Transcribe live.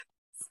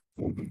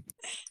Hi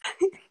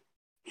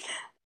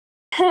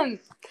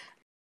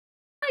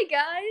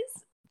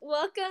guys,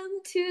 welcome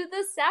to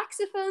the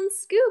Saxophone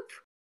Scoop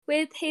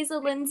with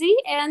Hazel Lindsay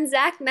and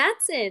Zach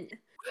Matson.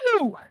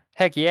 Woo!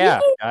 Heck yeah,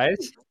 Yay!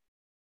 guys.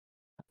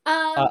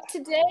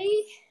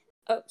 Today,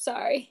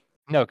 sorry.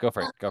 No, go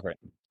for it. Go for it.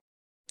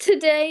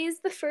 Today is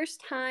the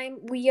first time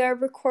we are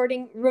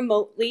recording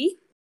remotely.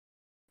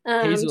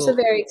 So Hazel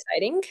very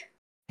exciting.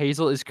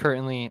 Hazel is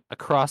currently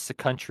across the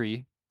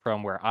country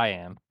from where I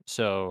am,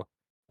 so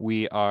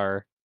we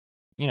are,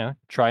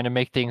 trying to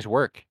make things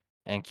work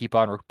and keep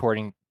on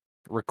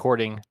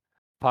recording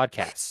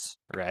podcasts,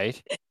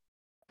 right?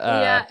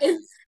 Yeah,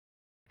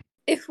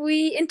 if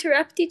we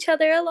interrupt each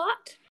other a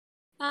lot,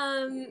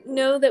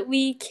 know that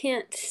we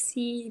can't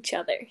see each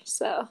other.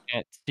 So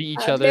Can't see each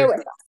bear other, with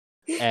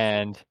us.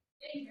 and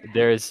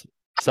there's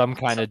some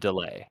kind of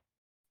delay,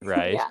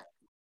 right? Yeah.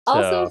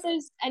 Also, So if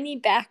there's any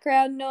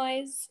background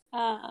noise,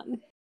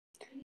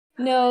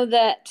 know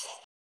that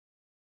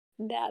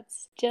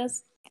that's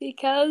just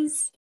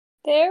because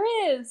there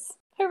is.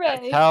 that's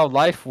Hooray! how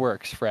life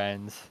works,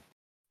 friends.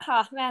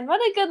 Ah, man, what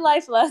a good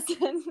life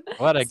lesson.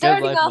 What a good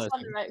Starting life off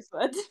on the lesson. right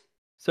foot.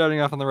 Starting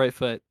off on the right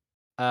foot.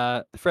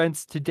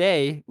 Friends,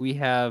 today we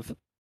have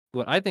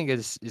what I think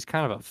is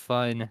kind of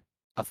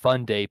a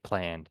fun day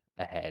planned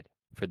ahead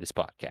for this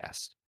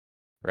podcast,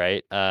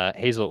 right?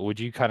 Hazel, would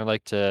you kind of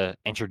like to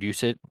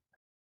introduce it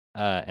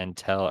and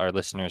tell our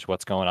listeners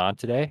what's going on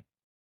today?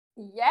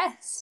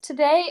 Yes.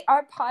 Today,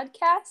 our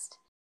podcast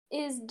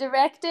is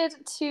directed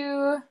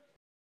to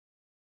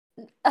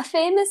a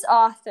famous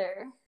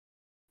author.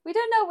 We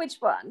don't know which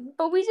one,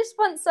 but we just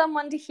want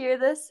someone to hear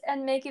this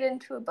and make it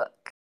into a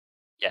book.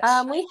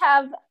 Yes. We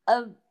have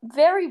a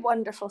very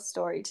wonderful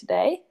story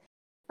today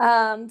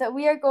that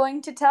we are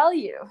going to tell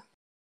you.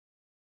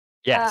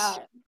 Yes.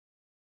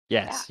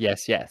 Yeah.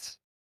 Yes.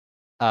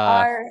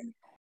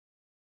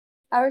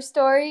 Our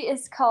story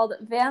is called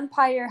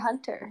Vampire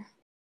Hunter,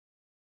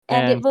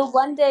 and it And will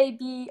one day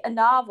be a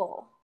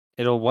novel,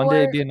 it'll one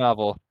day be a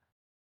novel.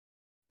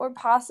 or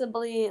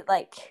possibly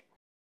like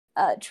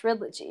a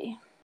trilogy.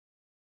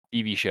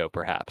 TV show,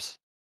 perhaps.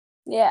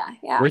 Yeah.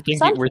 We're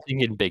Something.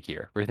 thinking big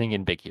here. We're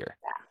thinking big here.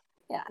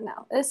 Yeah.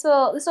 No, this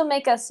will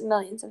make us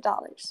millions of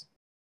dollars.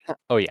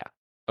 Oh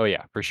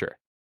yeah, for sure.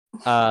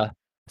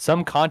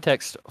 Some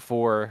context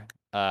for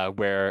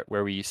where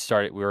we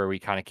started, where we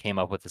kind of came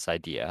up with this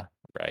idea,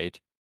 right?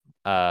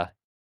 Uh,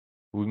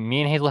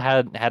 me and Hazel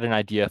had an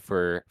idea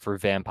for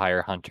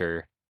Vampire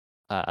Hunter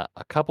a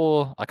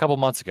couple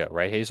months ago,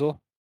 right,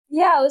 Hazel?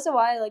 Yeah, it was a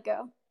while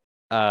ago.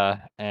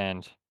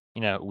 And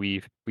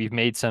we've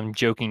made some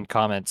joking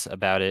comments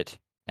about it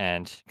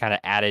and kind of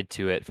added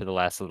to it for the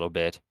last little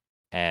bit,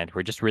 and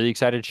we're just really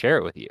excited to share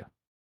it with you,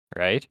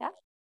 right? Yeah.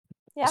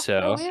 It'll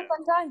So be a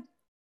fun time.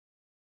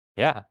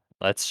 yeah,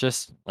 let's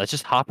just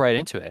hop right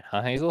into it,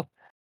 huh, Hazel?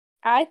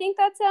 I think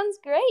that sounds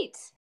great.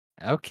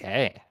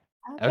 Okay.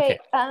 Okay.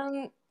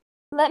 Okay.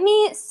 Let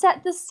me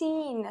set the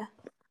scene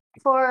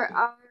for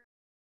our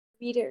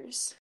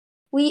readers.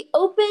 We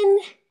open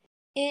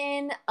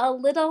in a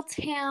little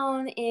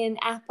town in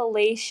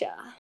Appalachia.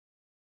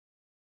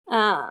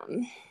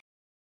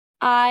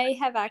 I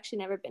have actually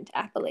never been to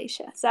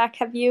Appalachia. Zach,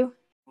 have you?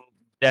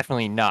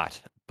 Definitely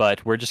not.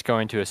 But we're just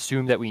going to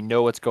assume that we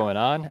know what's going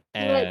on,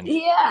 But and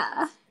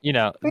yeah,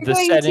 we're the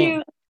going setting,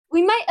 to.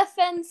 We might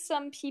offend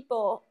some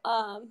people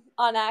on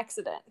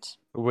accident.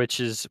 which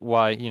is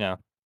why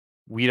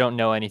we don't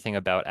know anything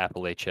about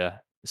Appalachia.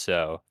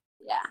 So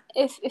Yeah,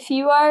 if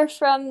you are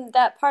from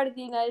that part of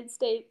the United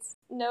States,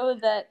 know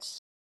that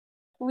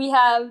we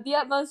have the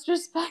utmost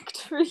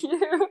respect for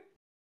you.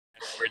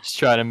 we're just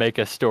trying to make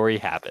a story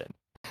happen.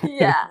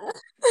 Yeah.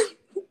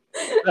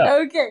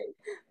 So, Okay.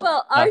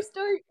 Well, uh, our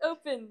story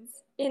opens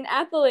in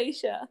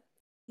Appalachia,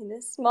 in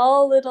a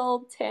small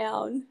little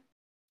town.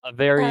 a Uh,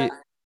 very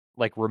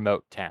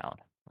remote town,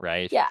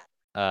 right? yeah,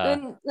 Uh,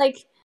 and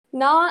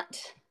not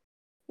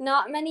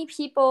many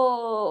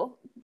people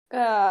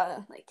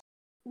like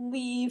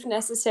leave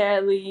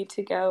necessarily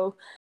to go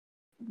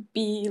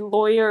be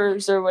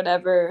lawyers or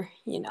whatever.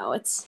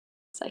 It's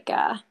like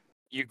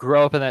you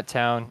grow up in that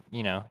town,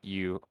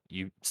 you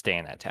stay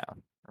in that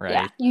town,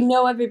 yeah, right?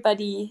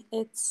 everybody.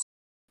 It's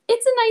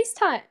a nice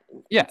time.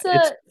 Yeah,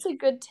 It's a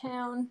good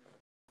town.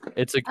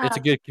 it's a Uh,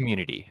 good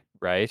community,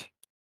 right?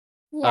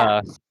 yeah,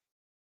 Uh,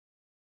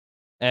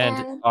 and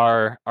and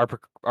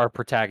our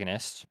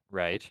protagonist,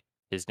 right?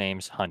 His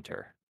name's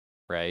Hunter,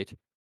 right?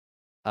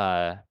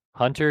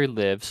 Hunter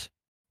lives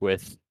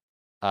with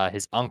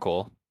his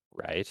uncle,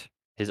 right?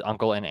 His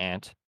uncle and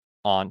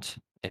aunt,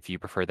 if you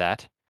prefer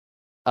that.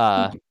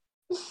 Uh,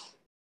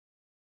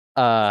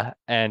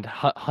 and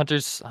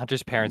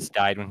Hunter's parents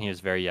died when he was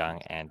very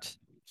young, and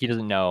he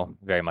doesn't know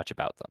very much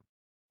about them,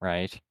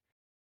 right?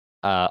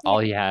 yeah. All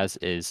he has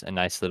is a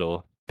nice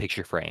little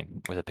picture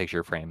frame with a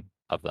picture frame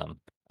of them,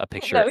 a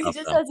picture No, he of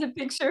just them. has a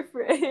picture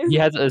frame. He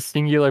has a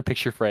singular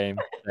picture frame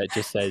that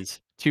just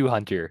says "To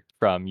Hunter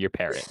from your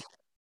parent."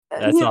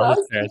 That's He all his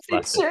lost the parents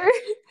left picture.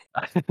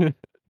 him.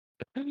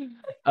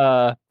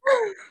 uh,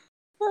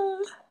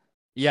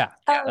 yeah.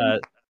 um,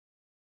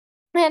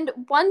 And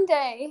one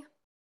day,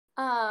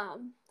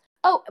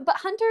 but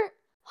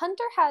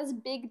Hunter has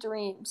big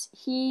dreams.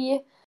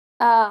 He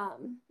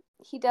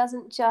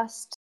doesn't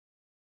just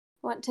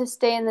want to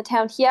stay in the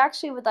town. He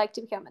actually would like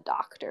to become a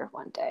doctor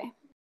one day.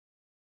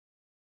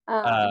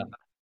 Uh,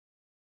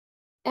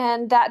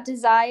 And that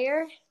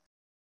desire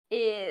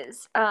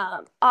is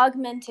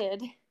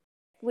augmented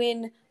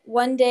when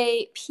one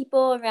day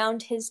people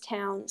around his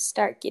town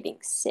start getting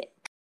sick.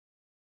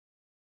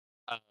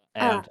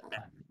 and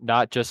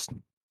not just,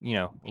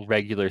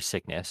 regular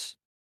sickness.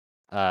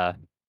 Uh,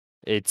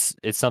 it's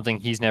something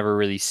he's never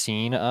really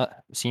seen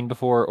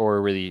before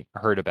or really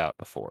heard about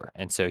before,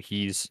 and so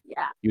he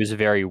was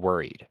very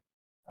worried,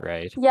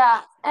 right?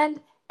 Yeah, and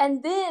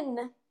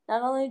then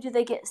not only do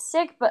they get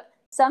sick, but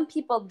some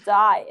people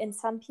die and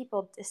some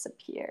people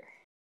disappear.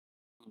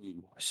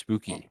 Ooh,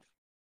 spooky.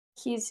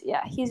 He's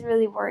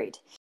really worried.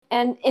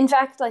 And in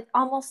fact, like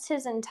almost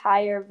his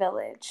entire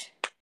village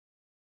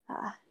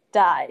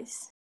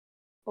dies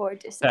or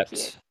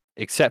disappears.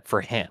 Except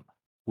for him,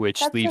 which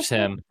That's leaves just it.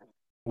 him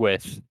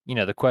with,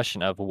 the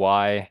question of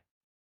why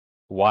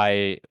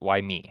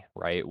me,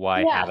 right?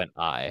 Why Yeah. haven't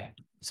I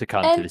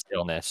succumbed to And this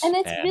illness? and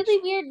it's And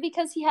really weird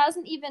because he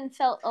hasn't even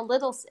felt a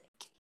little sick.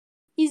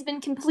 He's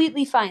been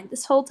completely fine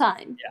this whole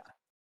time. yeah,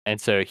 and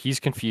so he's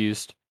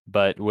confused,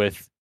 but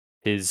with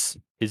his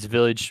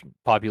village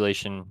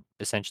population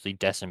essentially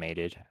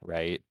decimated,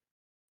 right?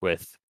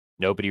 With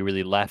nobody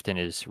really left in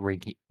his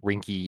rinky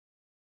Rinky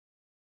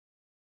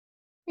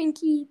dink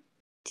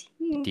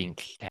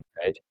Tink town,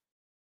 right?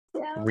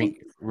 down.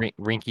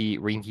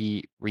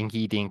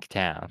 Rinky dink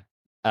town,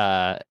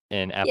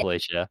 in Yeah.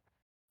 Appalachia.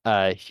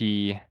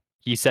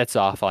 He sets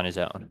off on his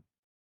own,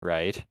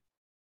 right?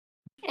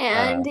 Uh,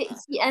 And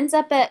he ends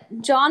up at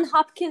John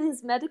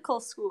Hopkins Medical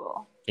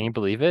School. can you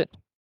believe it?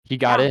 He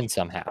got Yeah. in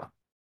somehow.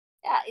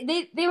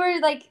 Yeah, they were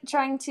like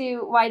trying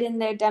to widen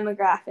their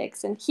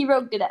demographics, and he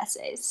wrote good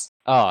essays.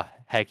 Oh,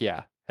 heck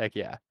yeah. Heck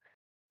yeah.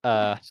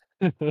 Uh,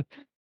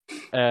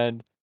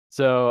 and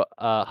so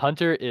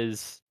Hunter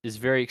is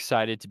very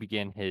excited to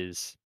begin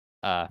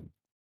uh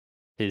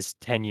his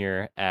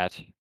tenure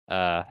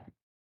uh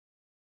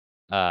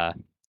uh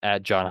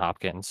at John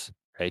Hopkins,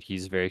 right?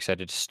 He's very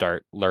excited to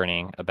start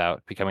learning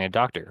about becoming a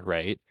doctor,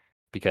 right?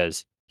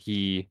 Because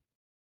he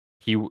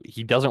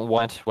doesn't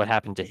want what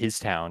happened to his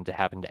town to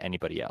happen to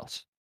anybody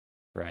else,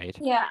 right?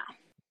 Yeah.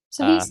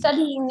 So Uh, he's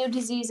studying new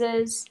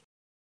diseases.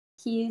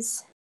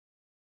 He's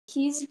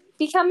he's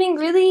becoming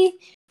really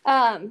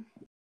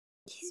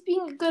he's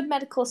being a good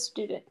medical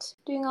student,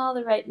 doing all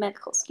the right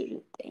medical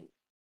student things.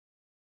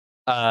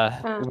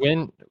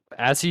 when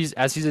as he's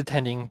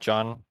attending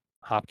John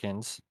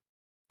Hopkins,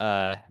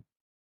 uh,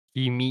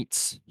 he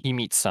meets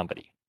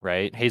somebody,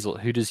 right? Hazel,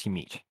 who does he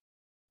meet?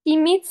 He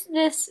meets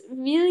this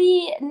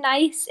really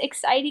nice,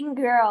 exciting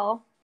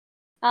girl,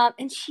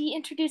 and she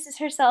introduces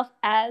herself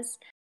as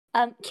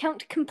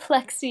Count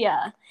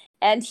Complexia,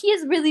 and he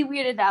is really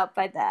weirded out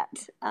by that.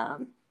 It's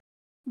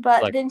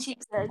But like, then she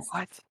says,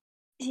 what?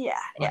 "Yeah,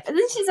 yeah." What? And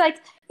then she's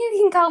like, "You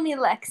can call me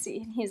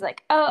Lexi," and he's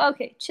like, "Oh,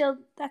 okay, chill.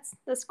 That's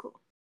cool."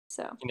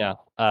 So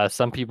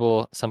Some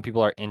people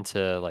are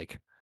into like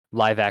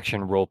live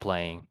action role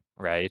playing,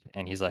 right?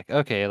 And he's like,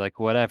 okay, like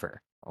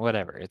whatever,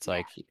 whatever. It's yeah,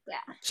 like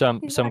yeah.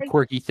 He's some like,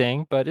 quirky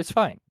thing, but it's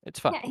fine. It's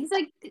fine. yeah, he's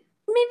like,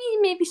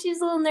 maybe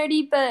she's a little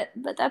nerdy, but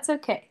that's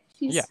okay.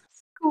 Yeah,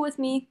 She's cool with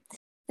me,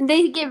 and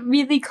they get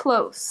really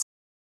close.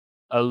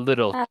 a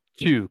little Uh,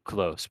 too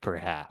close,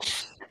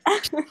 perhaps.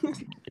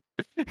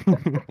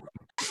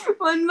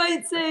 One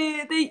might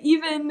say they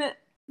even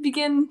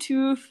begin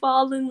to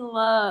fall in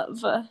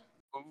love.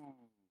 Ooh,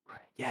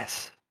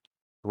 yes,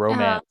 Uh,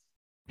 romance.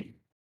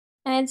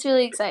 and it's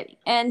really exciting.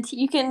 And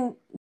you can,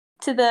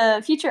 to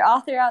the future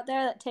author out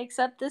there that takes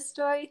up this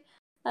story,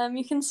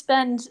 you can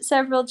spend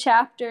several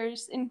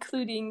chapters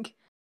including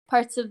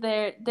parts of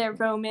their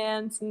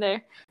romance and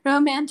their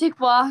romantic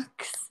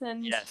walks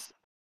and Yes,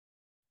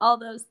 all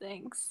those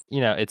things.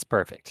 it's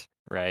perfect,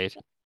 right?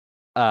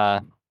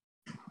 Uh,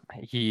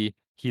 he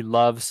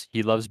loves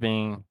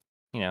being,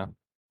 you know,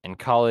 in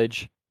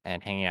college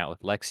and hanging out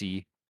with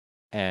Lexi,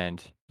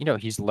 and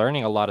he's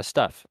learning a lot of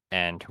stuff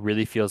and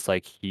really feels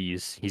like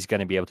he's going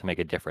to be able to make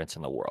a difference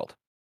in the world,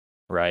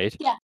 right?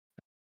 Yeah.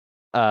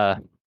 Uh,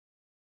 Mm,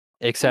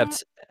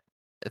 except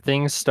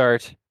things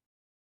start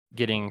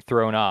getting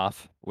thrown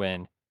off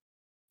when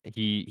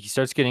he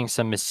starts getting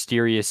some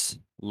mysterious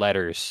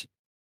letters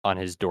on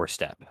his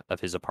doorstep of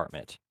his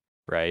apartment,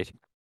 right?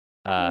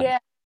 Uh, yeah.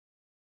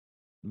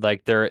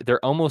 like they're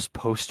almost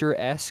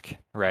poster-esque,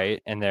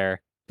 right? And they're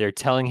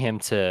telling him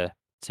to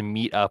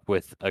meet up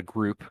with a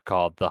group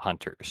called the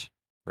Hunters,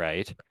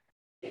 right?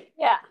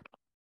 Yeah.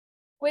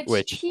 Which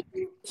Which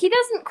he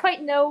doesn't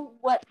quite know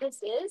what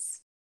this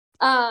is.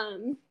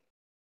 Um,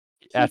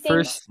 he at thinks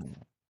first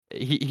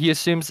he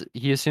assumes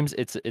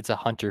it's a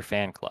Hunter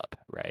fan club,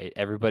 right?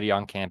 Everybody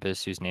on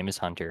campus whose name is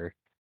Hunter,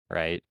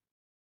 right?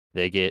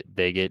 They get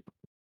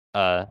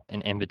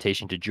an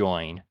invitation to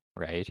join,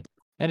 right?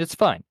 and it's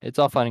fun. It's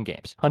all fun and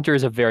games. Hunter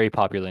is a very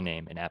popular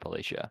name in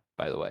Appalachia,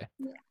 by the way.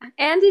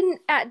 And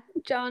at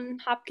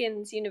Johns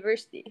Hopkins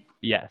University.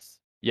 Yes,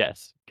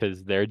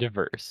 because they're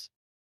diverse.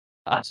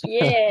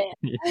 Yeah.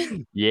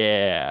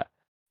 Yeah.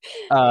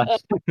 Uh,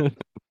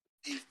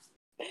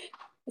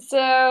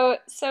 So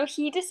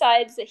he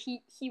decides that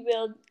he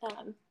will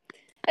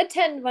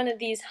attend one of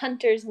these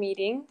hunters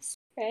meetings,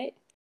 right?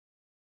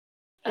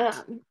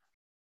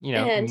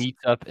 And meets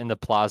up in the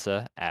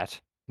plaza at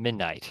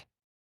midnight.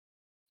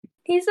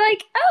 he's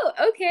like, "Oh,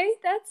 okay,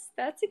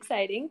 that's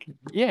exciting."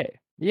 Yeah,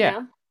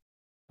 Yeah.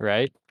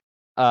 right.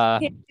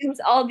 Since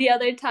all the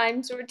other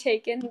times were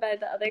taken by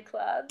the other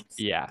clubs.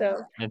 Yeah,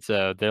 So and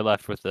so they're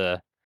left with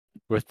the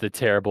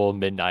terrible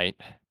midnight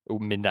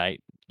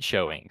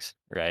showings,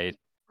 right?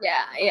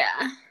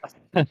 yeah.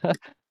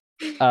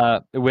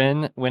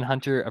 When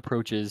Hunter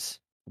approaches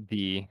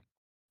the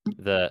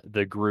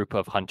group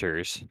of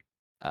hunters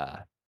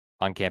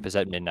on campus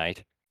at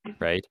midnight,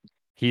 right?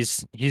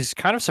 He's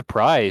kind of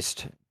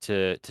surprised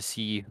to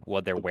see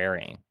what they're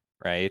wearing,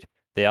 right?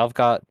 They all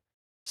got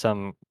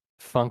some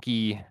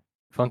funky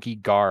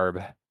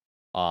garb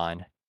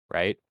on,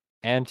 right?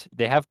 And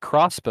they have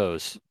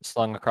crossbows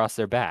slung across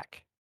their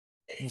back.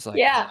 He's like,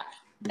 Yeah.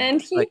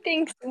 And he like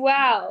thinks,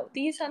 wow,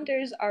 these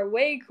hunters are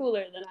way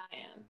cooler than I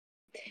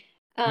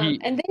am. he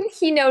And then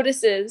he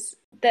notices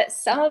that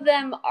some of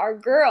them are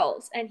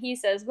girls, and he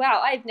says, wow,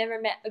 I've never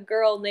met a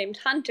girl named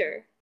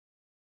Hunter.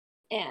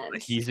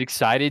 And he's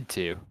excited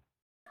to.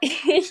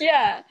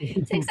 yeah,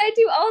 Six I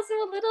do also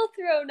a little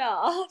thrown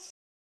off.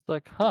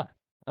 Like, huh?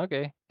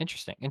 Okay,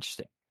 interesting.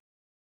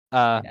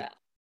 Uh,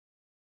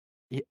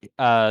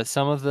 Yeah.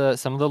 some of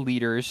the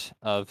leaders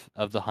of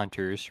the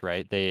hunters,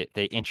 right? They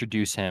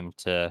introduce him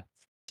to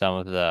some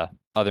of the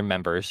other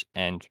members,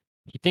 and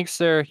he thinks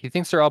they're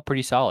all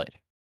pretty solid,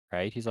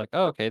 right? He's like,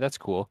 oh, okay, that's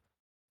cool.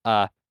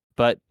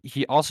 But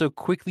he also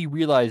quickly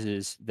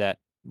realizes that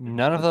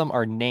none of them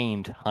are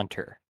named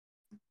Hunter.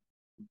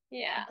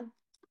 Yeah.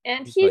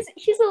 And He's like,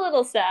 he's a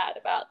little sad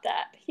about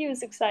that. He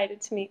was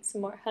excited to meet some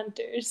more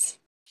hunters.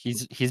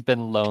 he's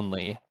been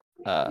lonely,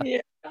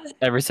 Yeah.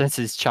 ever since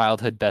his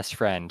childhood best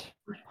friend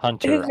His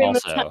Hunter name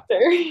was also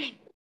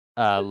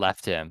Hunter.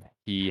 left him.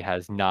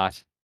 He's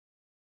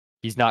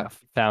not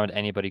found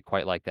anybody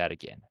quite like that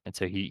again, and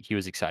so he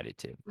was excited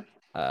to.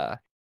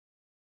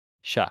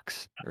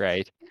 Shucks,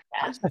 right?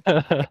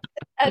 Yeah.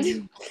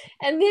 And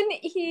then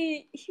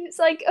he was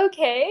like,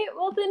 okay,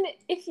 well then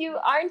if you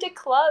aren't a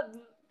club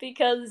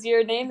because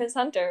your name is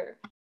Hunter,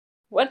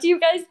 what do you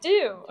guys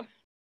do?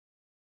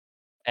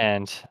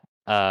 And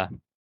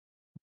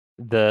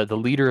the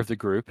leader of the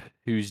group,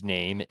 whose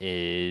name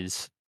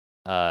is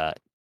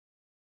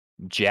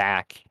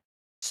Jack,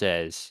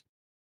 says,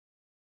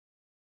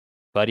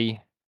 "Buddy,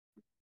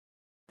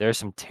 there are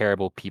some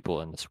terrible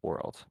people in this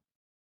world.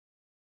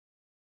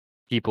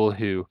 People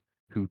who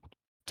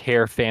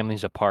tear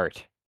families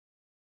apart,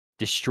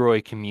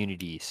 destroy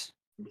communities,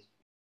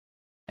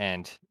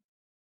 and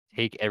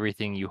take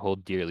everything you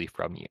hold dearly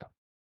from you,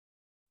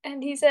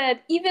 And he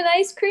said, even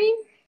ice cream?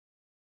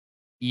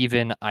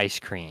 even ice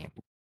cream."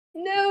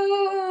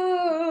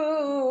 No.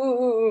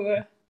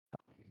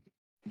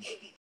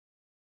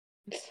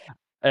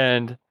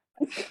 And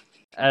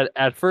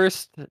at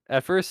first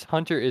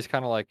Hunter is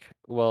kind of like,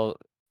 well,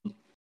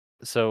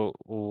 so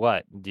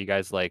what? Do you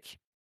guys like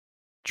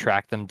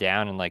track them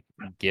down and like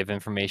give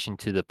information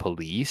to the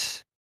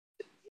police?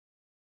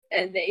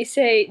 And they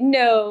say,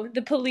 no,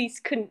 the police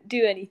couldn't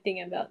do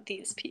anything about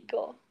these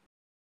people.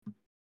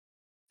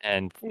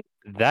 And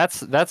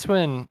that's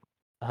when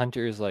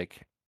Hunter is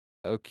like,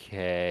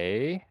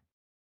 okay,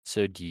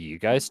 so do you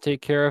guys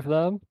take care of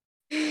them?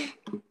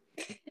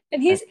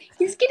 And he's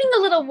getting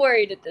a little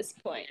worried at this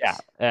point. Yeah,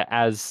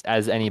 as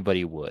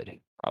anybody would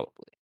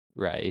probably,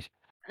 right?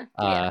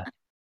 Yeah.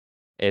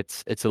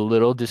 It's a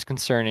little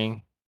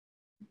disconcerting,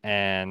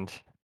 and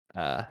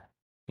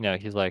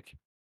he's like,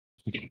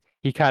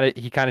 he kind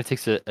of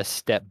takes a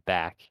step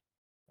back,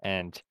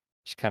 and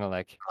just kind of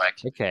like,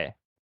 okay,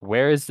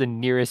 where is the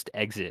nearest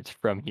exit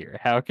from here?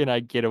 How can I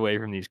get away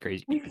from these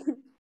crazy people,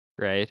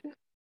 right?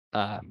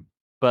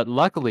 But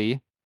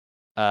luckily,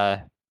 uh,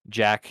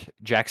 Jack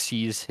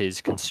sees his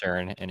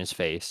concern in his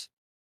face.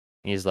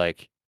 And he's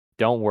like,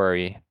 "Don't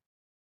worry,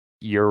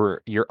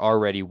 you're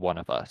already one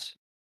of us.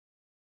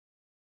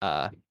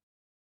 Uh,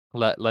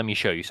 let me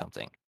show you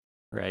something,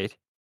 right?"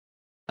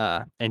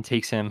 And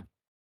takes him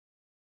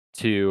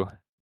to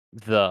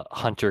the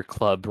Hunter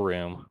Club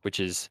room, which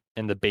is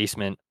in the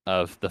basement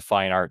of the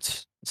Fine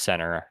Arts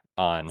Center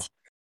on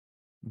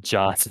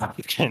Johns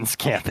Hopkins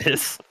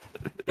campus.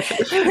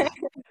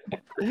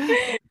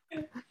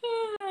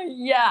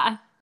 Yeah.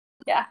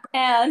 Yeah.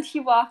 And he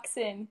walks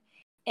in,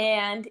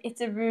 and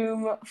it's a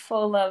room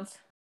full of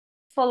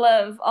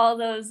all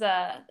those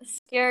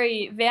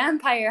scary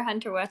vampire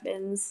hunter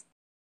weapons.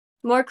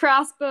 More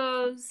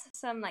crossbows,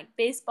 some like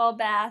baseball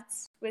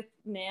bats with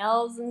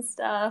nails and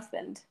stuff,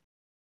 and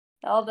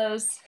all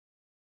those,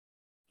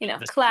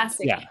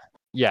 classic.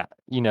 Yeah.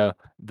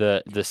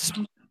 The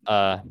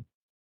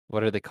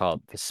what are they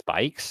called? The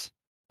spikes,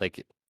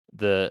 like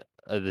the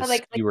Or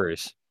like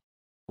skewers.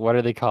 What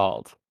are they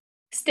called?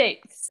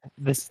 steaks.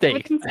 The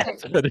steaks. Wooden That's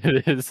steaks. what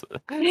it is.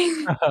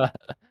 Yeah,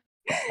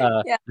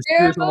 The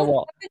there are skewers on the both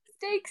wall. wooden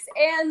steaks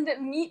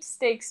and meat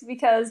steaks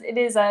because it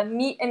is a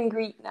meet and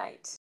greet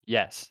night.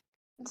 Yes.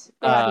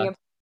 We're having Uh,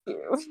 a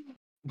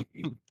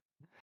barbecue.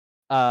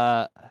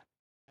 uh,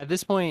 at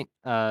this point,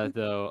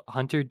 though,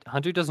 Hunter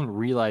doesn't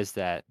realize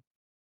that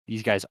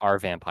these guys are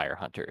vampire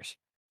hunters,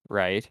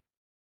 right?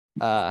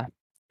 Uh,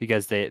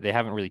 because they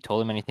haven't really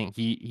told him anything.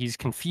 He's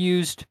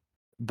confused,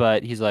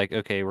 but he's like,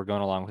 okay, we're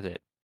going along with it.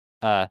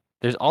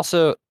 There's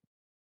also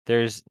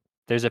there's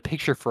there's a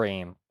picture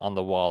frame on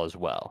the wall as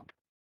well,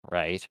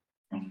 right?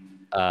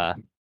 Uh,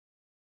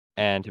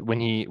 and when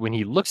he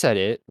looks at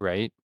it,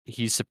 right,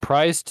 he's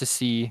surprised to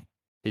see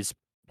his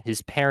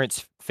his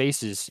parents'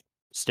 faces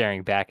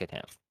staring back at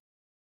him.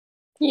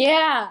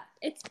 Yeah,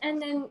 it's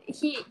and then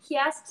he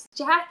asks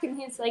Jack and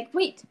he's like,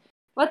 "Wait,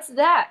 what's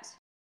that?"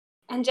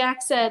 And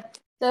Jack said,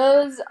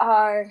 "Those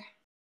are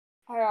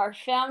our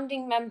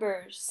founding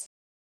members."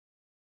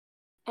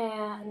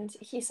 And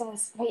he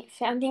says, "Wait,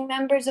 founding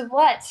members of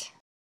what?"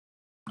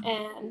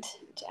 And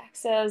Jack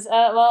says,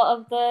 "Well,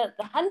 of the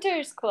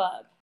Hunters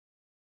Club."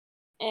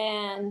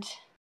 And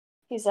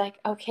he's like,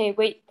 "Okay,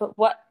 wait, but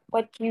what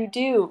do you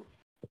do?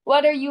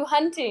 What are you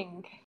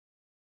hunting?"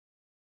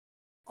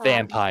 Um,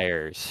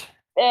 Vampires.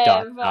 Dot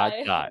dot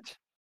vampire.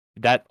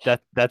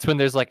 dot. That's when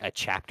there's like a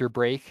chapter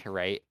break,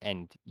 right?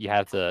 And you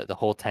have the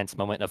whole tense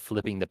moment of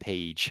flipping the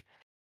page.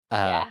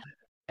 Uh, Yeah.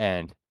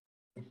 and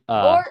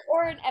uh,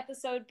 Or an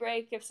episode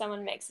break if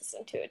someone makes this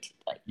into a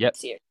yep,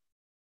 series.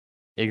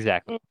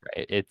 exactly.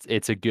 Right.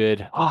 It's a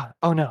good.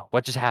 Oh no,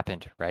 what just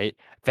happened? Right?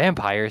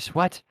 Vampires.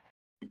 What?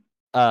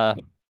 Uh,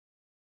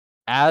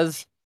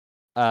 as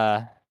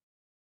uh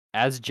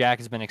as Jack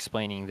has been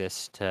explaining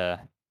this to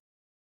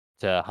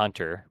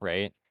Hunter,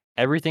 right?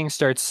 Everything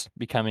starts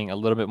becoming a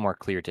little bit more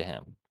clear to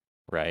him,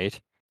 right?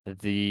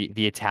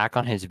 The attack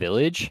on his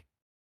village,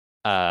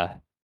 uh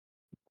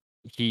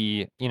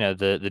the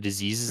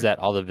diseases that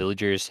all the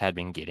villagers had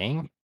been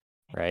getting,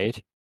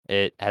 right?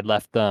 It had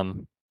left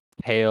them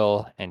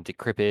pale and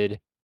decrepit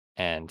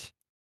and,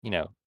 They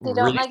don't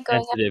really like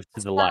going sensitive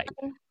to the light.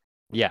 outside.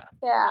 Yeah.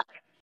 Yeah.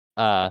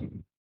 Uh,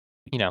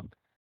 you know,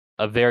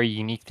 a very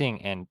unique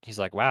thing. And he's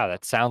like, wow,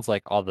 that sounds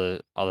like all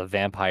the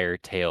vampire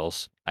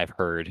tales I've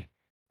heard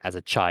as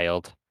a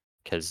child,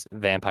 because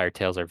vampire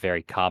tales are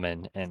very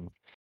common in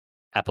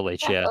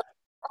Appalachia.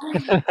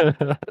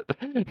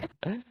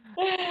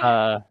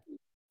 uh,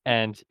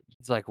 and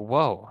he's like,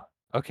 whoa,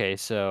 okay,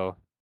 so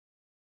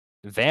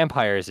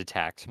vampires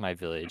attacked my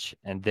village,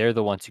 and they're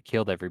the ones who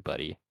killed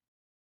everybody.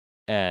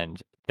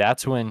 And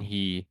that's when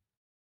he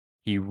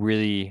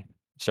really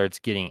starts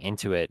getting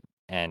into it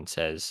and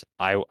says,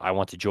 I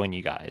want to join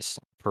you guys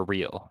for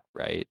real,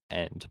 right?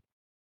 And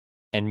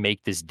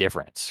make this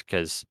difference,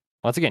 because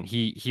once again,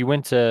 he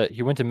went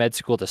to med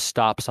school to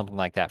stop something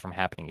like that from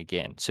happening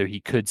again, so he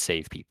could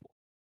save people,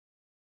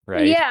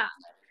 right? Yeah.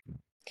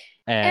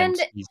 And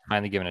And he's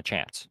finally given a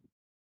chance.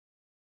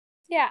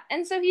 yeah,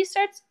 and so he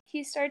starts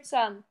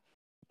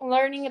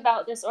learning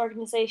about this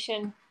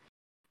organization.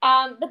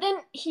 But then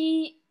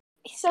he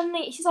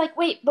suddenly he's like,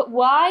 "Wait, but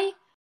why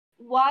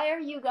are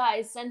you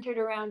guys centered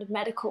around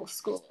medical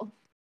school?"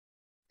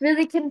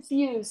 Really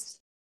confused.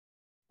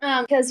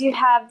 Because you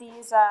have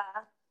these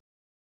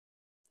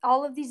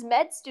all of these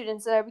med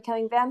students that are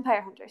becoming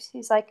vampire hunters.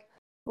 He's like,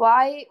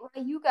 why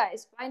you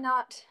guys? Why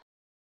not?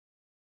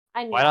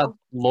 I Why not know.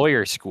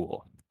 lawyer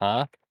school,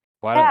 huh?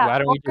 Why don't Yeah, why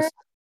don't we just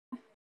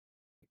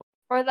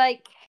or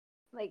like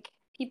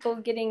people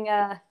getting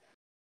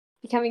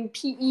becoming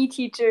PE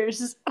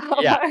teachers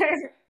yeah,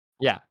 or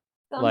yeah.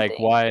 Like,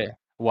 something.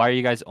 why are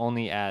you guys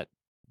only at,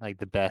 like,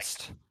 the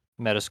best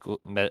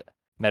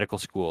medical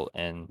school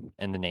in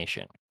the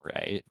nation,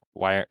 right?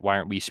 Why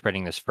aren't we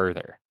spreading this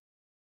further?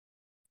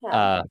 Yeah.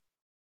 Uh,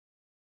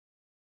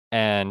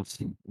 and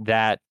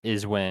that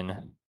is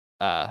when,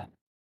 uh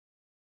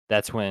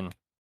that's when,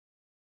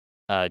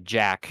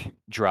 Jack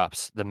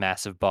drops the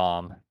massive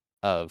bomb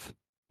of,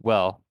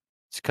 "Well,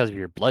 it's because of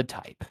your blood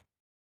type."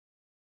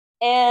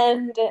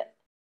 And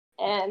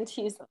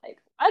he's like,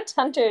 what?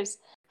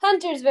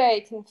 Hunter's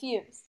very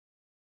confused.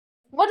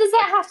 What does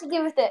that have to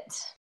do with it?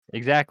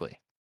 Exactly,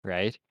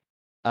 right?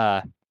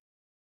 Uh,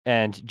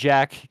 and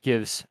Jack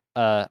gives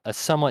a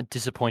somewhat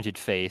disappointed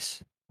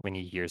face when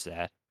he hears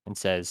that and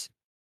says,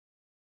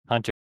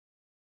 "Hunter,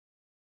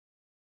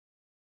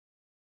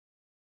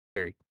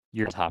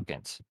 you're Johns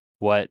Hopkins.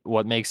 What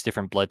makes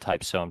different blood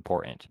types so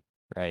important,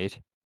 right?"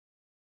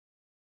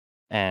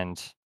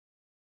 And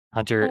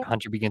Hunter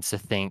begins to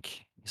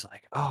think. He's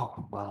like,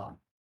 "Oh, well,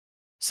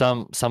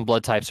 some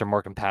blood types are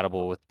more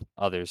compatible with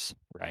others,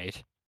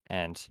 right?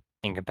 And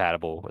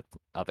incompatible with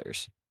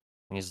others."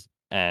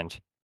 And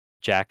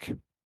Jack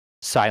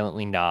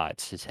silently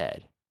nods his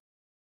head.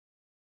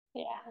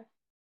 Yeah.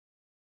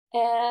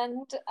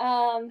 And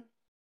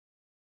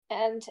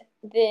and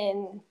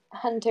then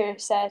Hunter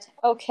said,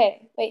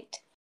 "Okay,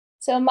 wait.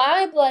 So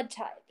my blood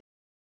type,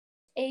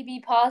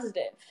 AB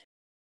positive."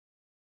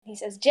 He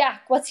says,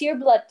 "Jack, what's your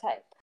blood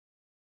type?"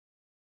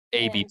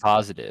 AB And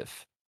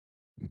positive.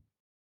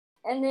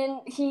 and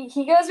then he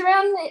goes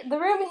around the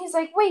room and he's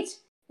like, "Wait,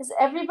 is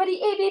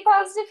everybody AB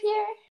positive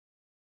here?"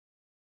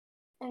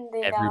 And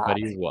they nod.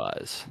 Everybody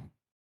was.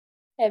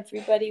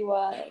 Everybody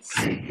was.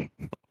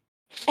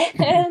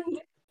 and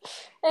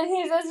and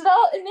he says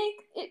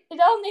it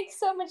all makes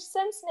so much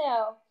sense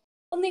now.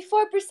 Only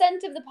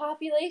 4% of the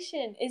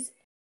population is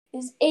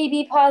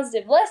AB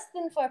positive, less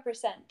than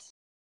 4%.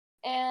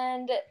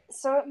 And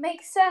so it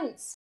makes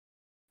sense.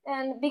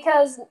 And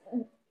because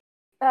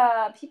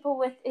people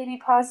with AB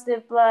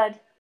positive blood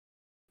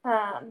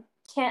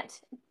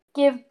can't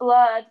give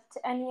blood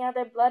to any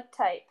other blood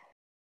type,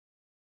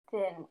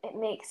 then it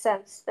makes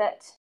sense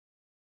that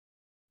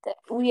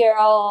we are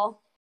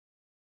all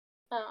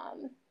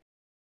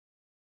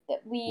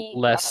that we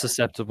less are.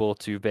 susceptible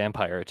to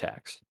vampire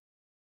attacks.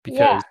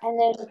 Yeah, Because and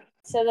then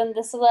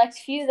the select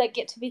few that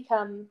get to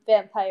become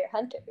vampire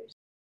hunters.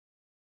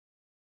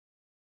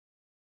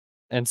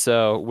 and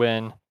so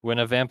when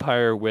a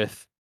vampire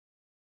with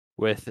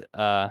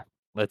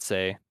let's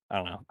say, I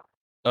don't know,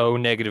 O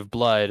negative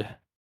blood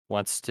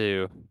wants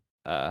to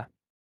uh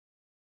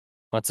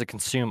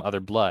consume other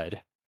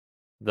blood,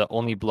 the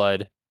only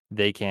blood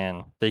they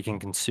can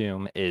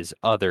consume is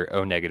other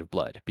O negative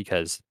blood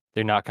because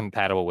they're not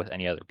compatible with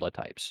any other blood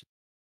types,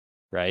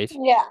 right?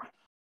 Yeah.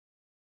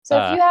 So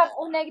if Uh, you have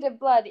O negative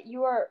blood,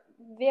 you are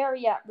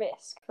very at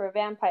risk for a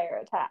vampire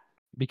attack.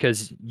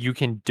 because you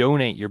can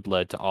donate your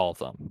blood to all of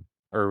them,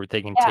 or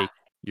they can Yeah. take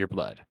your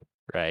blood,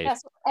 right? Yeah,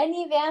 so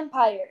any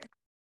vampire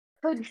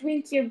could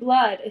drink your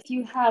blood if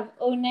you have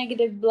O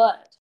negative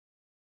blood.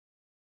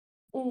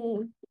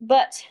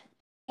 But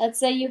let's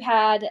say you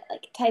had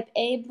like type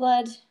A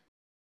blood,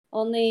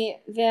 only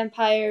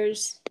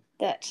vampires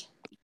that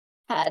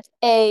had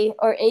A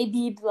or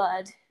AB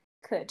blood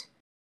could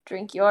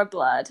drink your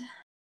blood.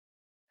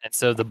 And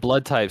so the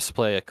blood types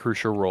play a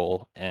crucial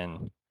role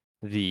in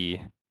the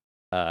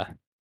uh,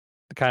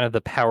 kind of the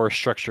power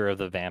structure of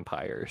the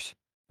vampires,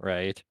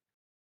 right?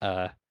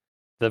 Uh,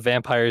 the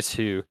vampires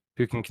who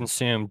can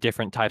consume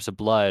different types of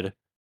blood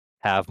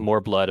have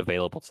more blood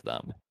available to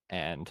them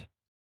and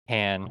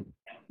can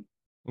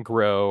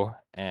grow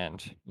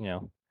and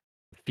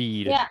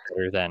feed Yeah.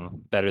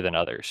 better than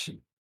others.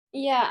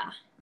 Yeah.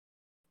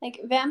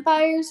 Like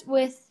vampires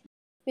with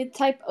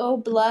type O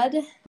blood,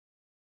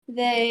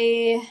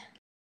 they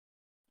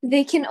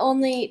they can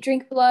only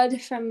drink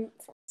blood from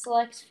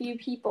select few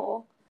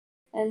people,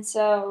 and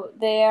so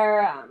they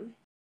are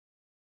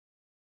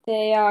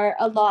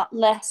a lot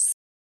less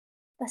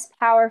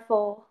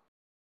powerful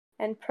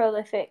and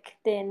prolific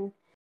than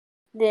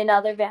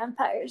other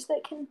vampires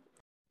that can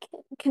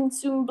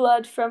consume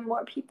blood from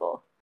more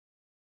people.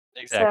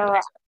 Exactly.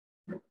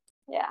 So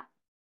yeah.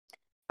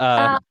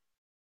 Uh,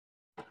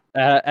 Um,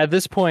 at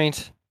this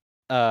point,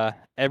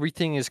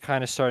 everything is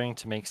kind of starting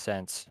to make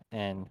sense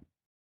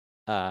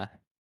uh,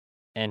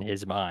 in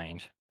his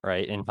mind,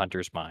 right? In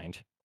Hunter's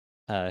mind.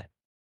 Uh,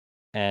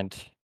 and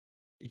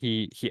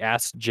he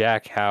asks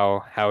Jack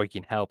how he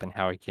can help and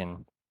how he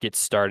can get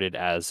started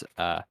as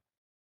a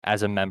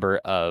member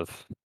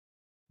of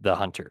the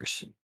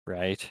Hunters,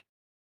 right?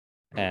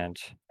 And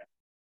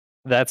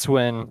that's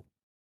when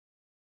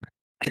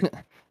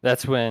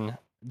that's when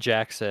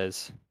Jack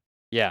says,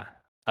 "Yeah,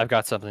 I've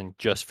got something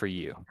just for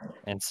you,"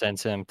 and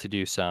sends him to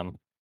do some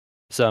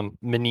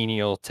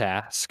menial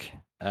task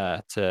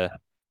to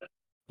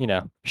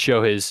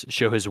show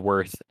his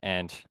worth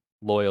and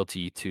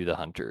loyalty to the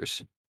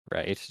Hunters,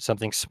 right?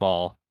 Something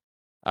small.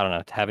 I don't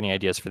know. Have any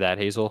ideas for that,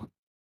 Hazel?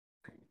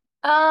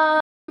 um,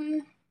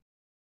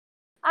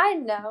 I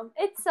know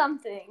it's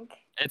something.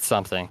 It's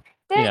something.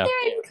 They're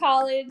in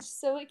college,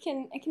 so it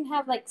can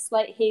have like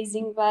slight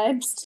hazing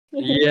vibes.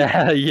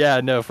 Yeah,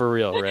 yeah, no, for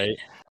real, right?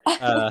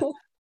 Uh,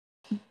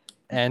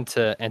 and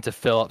to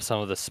fill up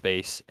some of the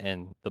space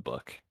in the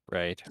book,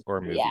 right,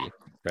 or Yeah. movie,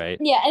 right?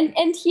 Yeah,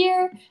 and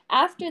here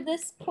after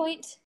this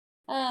point,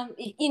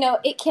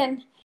 it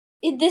can.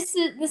 This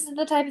is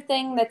the type of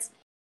thing that's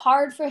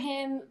hard for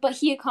him, but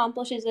he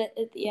accomplishes it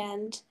at the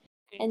end,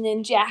 and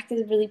then Jack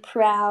is really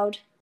proud,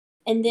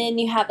 and then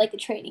you have like a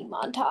training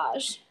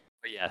montage.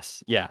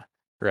 Yes, yeah,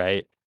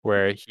 right.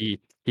 Where he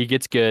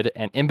gets good,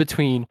 and in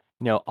between,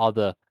 all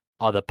the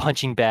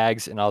punching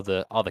bags and all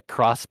the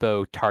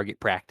crossbow target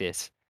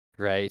practice,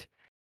 right?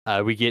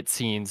 We get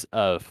scenes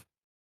of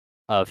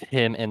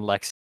him and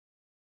Lexi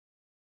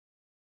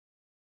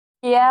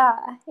Yeah,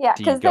 yeah,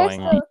 because they're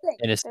going on still a thing.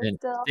 They're innocent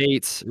still.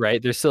 dates,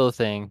 right? There's still a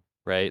thing,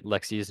 right?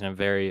 Lexi is in a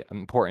very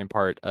important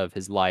part of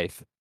his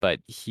life, but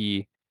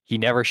he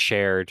never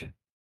shared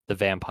the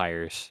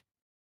vampires.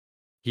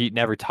 He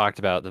never talked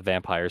about the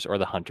vampires or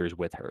the hunters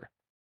with her,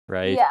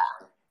 right? Yeah.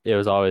 It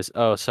was always,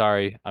 "Oh,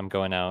 sorry, I'm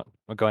going out.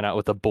 I'm going out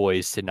with the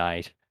boys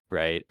tonight,"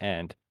 right?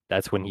 And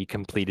that's when he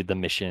completed the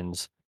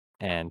missions.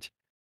 And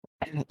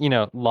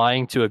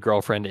lying to a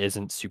girlfriend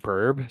isn't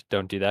superb.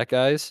 Don't do that,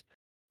 guys.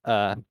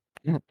 Uh,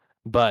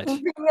 but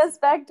Bring us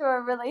back to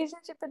our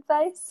relationship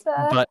advice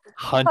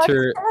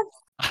Hunter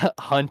podcast.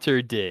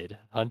 Hunter did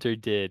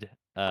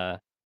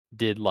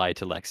lie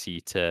to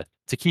Lexi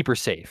keep her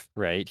safe,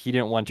 right? He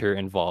didn't want her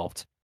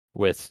involved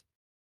with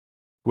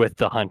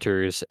the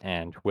hunters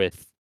and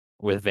with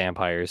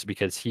vampires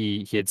because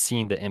he had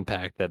seen the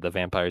impact that the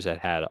vampires had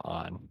had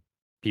on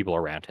people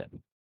around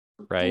him,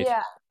 right?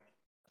 Yeah.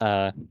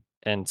 Uh,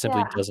 and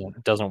simply Yeah.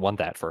 doesn't want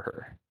that for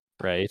her,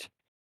 right?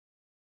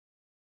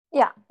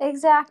 Yeah,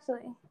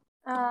 exactly.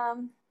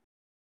 Um,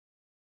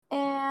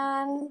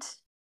 and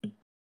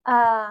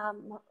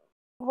um,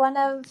 one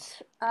of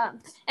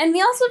and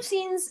we also have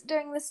scenes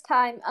during this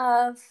time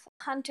of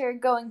Hunter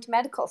going to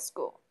medical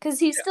school because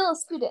he's Yeah. still a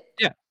student.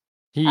 Yeah.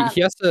 He Um,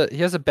 he has to he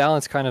has to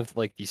balance kind of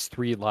like these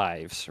three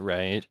lives,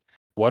 right?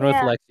 One with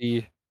yeah,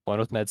 Lexi, one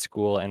with med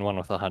school, and one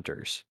with the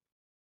hunters.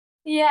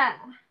 yeah,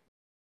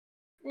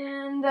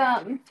 and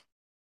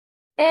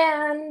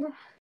and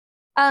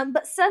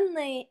but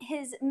suddenly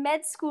his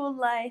med school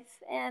life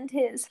and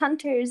his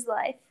hunter's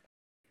life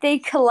they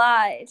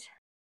collide.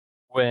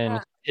 When Uh,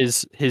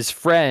 his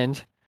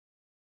friend,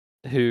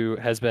 who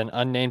has been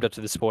unnamed up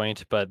to this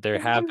point, but there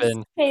his have name's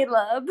been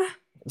Caleb.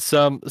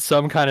 some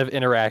kind of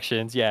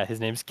interactions. Yeah, his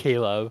name's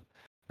Caleb,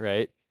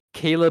 right?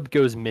 Caleb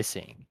goes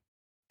missing,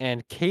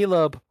 and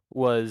Caleb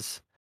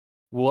was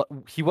what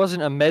he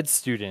wasn't a med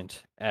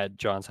student at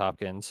Johns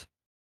Hopkins.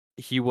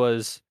 He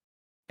was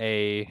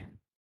a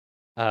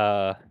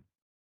uh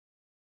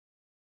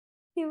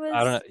He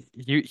I don't was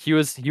know.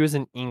 He was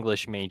an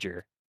English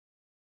major.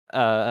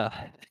 Uh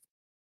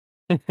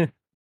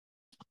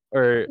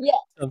or yeah,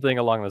 something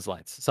along those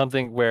lines.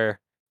 Something where,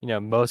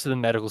 most of the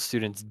medical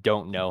students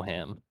don't know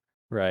him,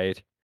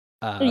 right?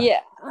 Uh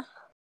yeah,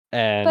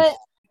 and but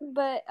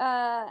but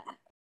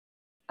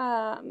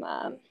um,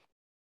 um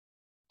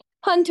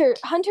Hunter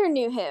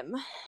knew him.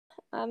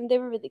 They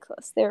were really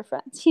close. They were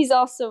friends. He's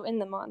also in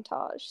the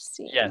montage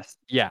scene. yes,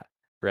 yeah,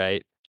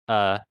 right.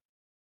 Uh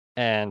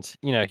and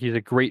he's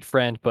a great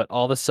friend, but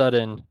all of a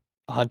sudden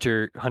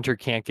Hunter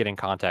can't get in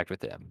contact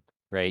with him,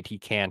 right? He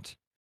can't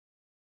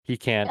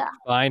Yeah,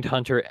 find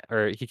Hunter,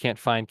 or he can't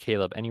find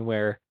Caleb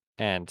anywhere,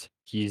 and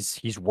he's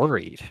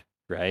worried,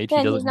 right? He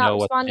yeah. He's doesn't not know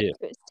what responding to do.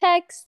 to his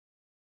texts,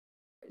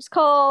 his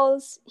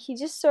calls. He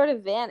just sort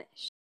of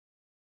vanished.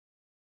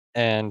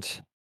 And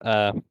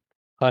uh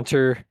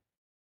Hunter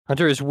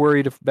Hunter is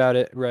worried about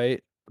it,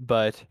 right?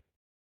 But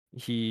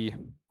he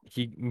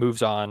he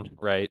moves on,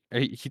 right? Or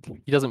he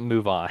doesn't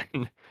move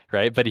on,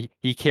 right? But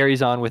he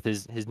carries on with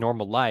his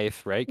normal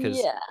life, right? Because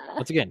Yeah,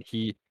 once again,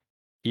 he's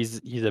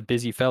a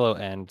busy fellow,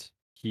 and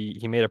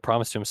he made a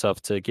promise to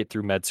himself to get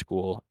through med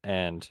school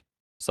and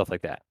stuff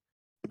like that,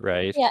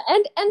 right? yeah.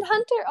 And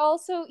Hunter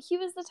also he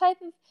was the type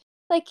of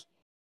like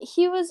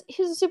he was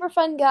a super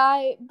fun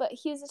guy, but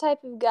he was the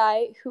type of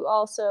guy who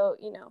also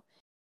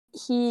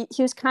he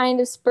was kind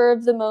of spur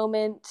of the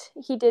moment.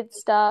 He did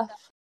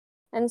stuff.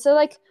 And so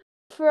like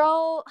for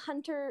all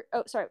Hunter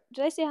oh sorry,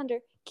 did I say Hunter?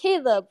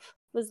 Caleb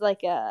was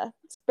like a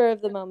spur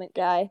of the moment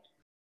guy.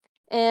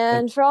 And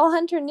And for all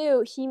Hunter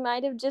knew, he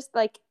might have just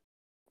like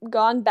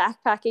gone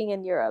backpacking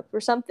in Europe or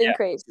something yeah,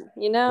 crazy,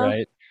 you know?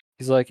 right.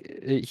 He's like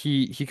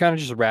he kind of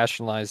just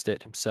rationalized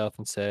it himself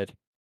and said,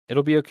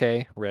 "It'll be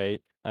okay,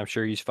 right? I'm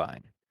sure he's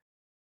fine."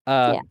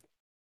 Uh, Yeah.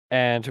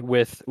 and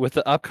with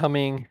the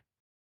upcoming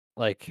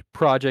like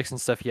projects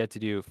and stuff he had to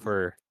do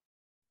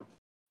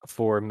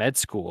for med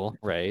school,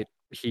 right?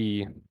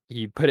 He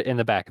put it in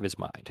the back of his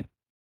mind.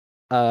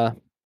 Uh,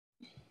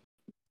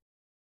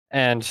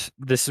 and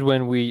this is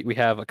when we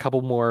have a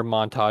couple more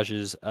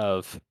montages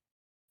of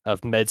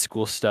med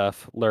school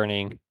stuff,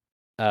 learning,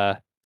 uh,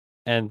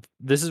 and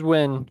this is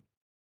when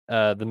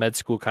the med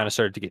school kind of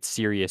started to get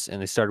serious,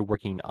 and they started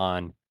working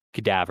on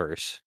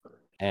cadavers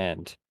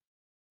and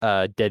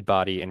dead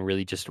body, and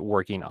really just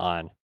working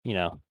on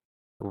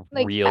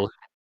Like real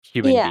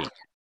human yeah, being,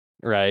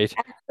 right?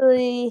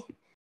 actually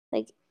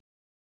like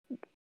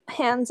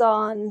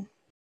hands-on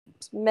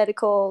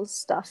medical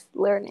stuff Yeah.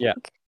 learning. Yeah.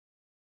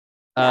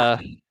 Uh,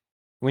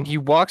 when he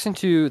walks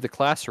into the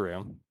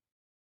classroom,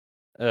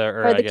 or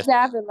Or I the guess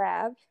cadaver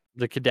lab,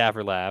 the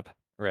cadaver lab,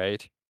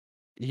 right?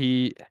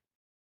 He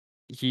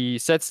he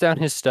sets down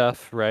his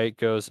stuff, right?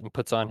 Goes and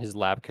puts on his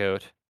lab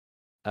coat,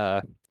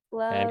 uh,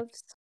 and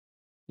gloves,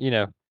 you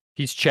know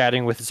he's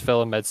chatting with his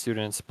fellow med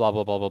students, blah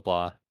blah blah blah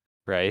blah,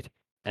 right?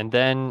 And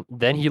then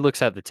he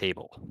looks at the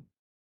table,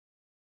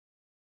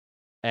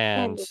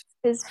 and and it's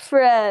his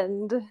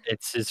friend,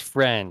 it's his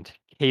friend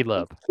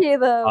Caleb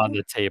on Caleb.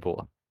 the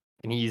table,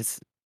 and he's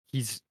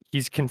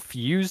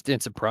confused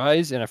and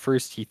surprised, and at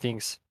first he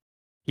thinks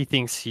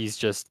he's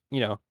just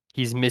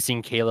he's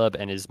missing Caleb,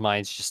 and his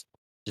mind's just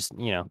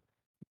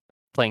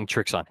playing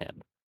tricks on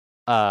him.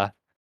 Uh,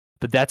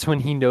 but that's when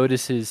he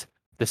notices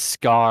the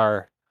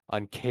scar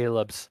on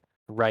Caleb's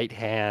right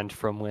hand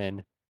from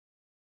when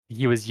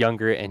he was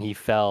younger and he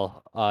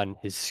fell on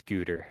his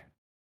scooter.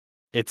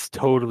 It's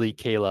totally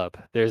Caleb.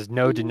 There's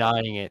no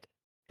denying it.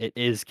 It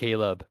is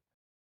Caleb.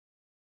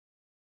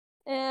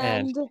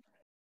 And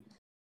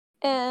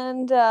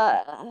And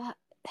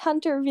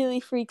Hunter really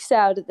freaks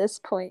out at this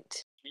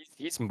point.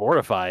 he's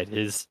mortified.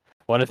 His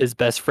One of his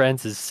best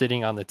friends is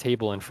sitting on the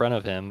table in front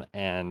of him,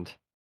 and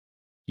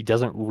he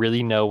doesn't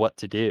really know what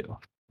to do, Yeah.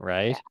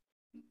 right?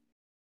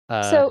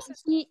 Uh, So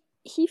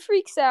he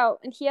freaks out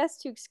and he has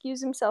to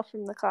excuse himself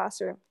from the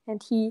classroom,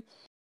 and he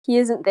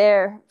isn't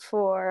there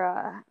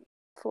for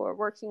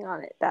working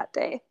on it that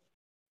day.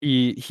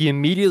 he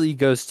immediately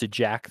goes to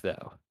Jack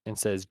though and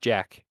says,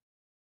 "Jack,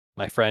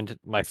 my friend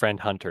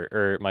Hunter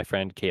or my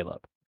friend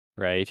Caleb,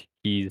 right?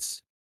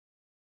 He's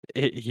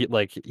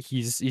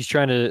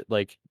trying to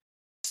like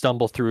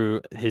stumble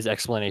through his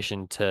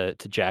explanation to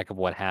Jack of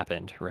what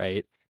happened,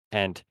 right?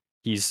 And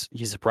he's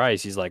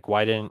surprised. He's like,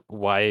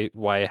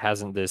 why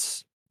hasn't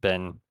this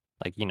been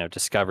like,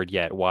 discovered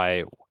yet?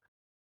 Why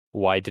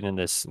didn't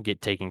this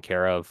get taken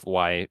care of?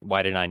 Why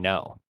didn't I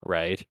know,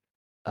 right?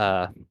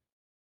 Uh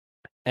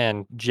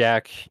and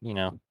Jack,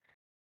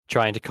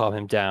 trying to calm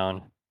him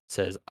down,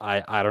 says,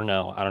 I don't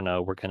know. I don't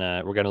know. We're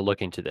gonna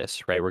look into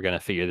this, right? We're gonna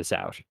figure this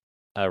out.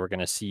 We're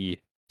gonna see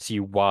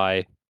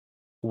why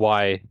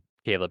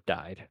Caleb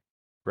died,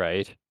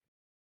 right?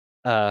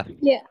 Uh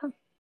Yeah.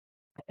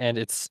 and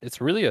it's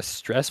really a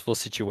stressful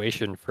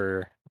situation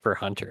for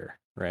Hunter,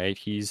 right?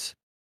 He's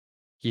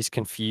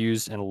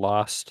confused and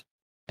lost,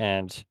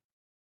 and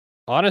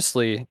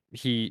honestly,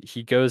 he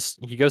goes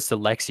to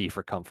Lexi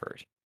for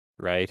comfort,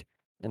 right?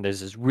 And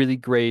there's this really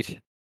great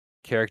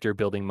character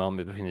building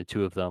moment between the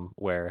two of them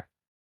where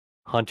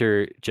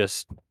Hunter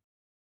just,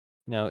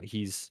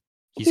 he's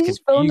He's just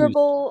confused.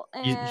 vulnerable,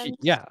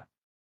 Yeah,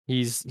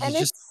 he's and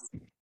just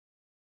it's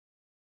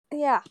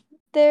yeah,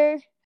 they're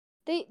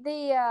they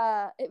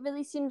it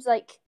really seems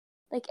like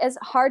as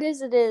hard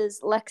as it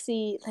is,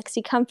 Lexi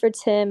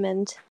comforts him,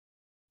 and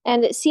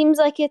it seems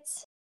like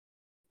it's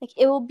like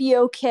it will be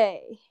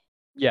okay.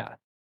 yeah,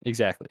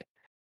 exactly,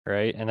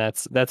 right? And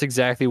that's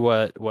exactly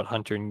what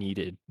Hunter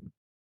needed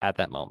at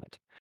that moment,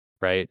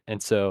 right?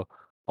 And so,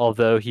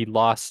 although he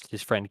lost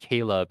his friend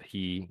Caleb,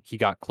 he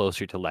got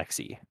closer to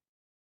Lexi,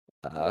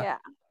 uh, Yeah.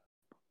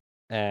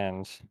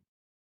 and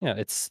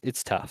it's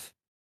tough.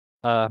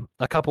 A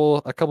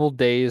couple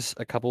days,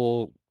 a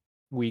couple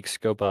weeks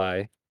go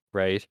by,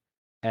 right?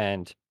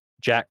 And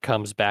Jack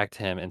comes back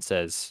to him and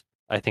says,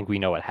 "I think we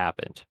know what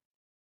happened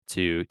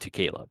to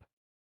Caleb."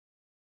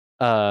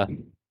 Uh,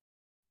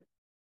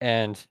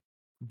 and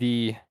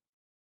the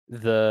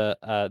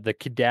the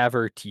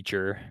cadaver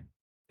teacher,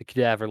 the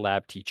cadaver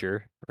lab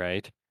teacher,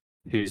 right?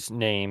 Whose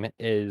name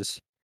is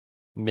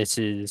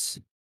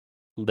Mrs.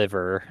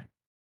 Liver.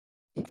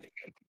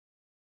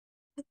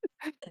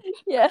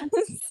 Yes.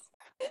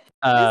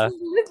 Uh, Mrs.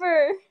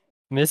 Liver.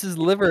 Mrs.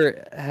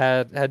 Liver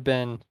had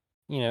been,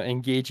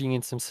 engaging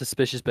in some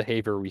suspicious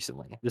behavior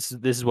recently. This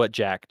is what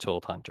Jack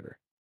told Hunter.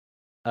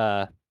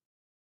 Uh,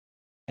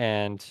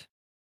 and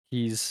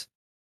he's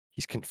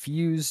he's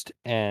confused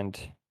and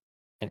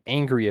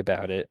angry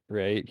about it,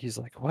 right? He's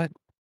like, "What?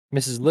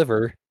 Mrs.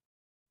 Liver?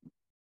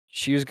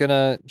 She was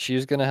gonna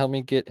help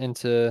me get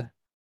into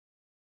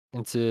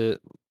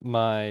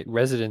my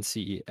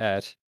residency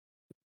at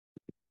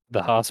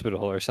the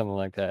hospital or something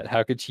like that.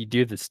 How could she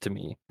do this to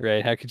me,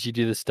 right? How could she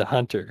do this to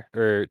Hunter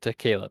or to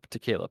Caleb,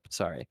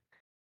 sorry."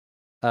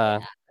 Uh,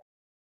 Yeah.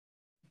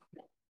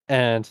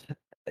 and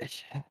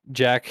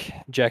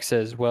Jack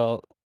says,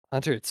 "Well,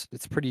 Hunter, it's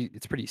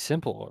pretty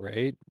simple,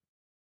 right?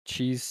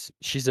 She's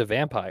a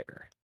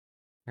vampire,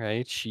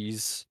 right?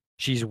 She's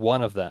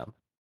one of them.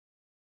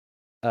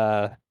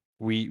 Uh,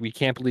 we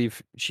can't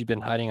believe she's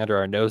been hiding under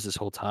our nose this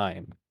whole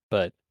time,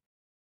 but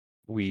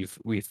we've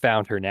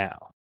found her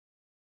now."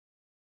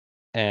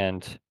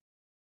 And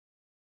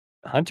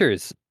Hunter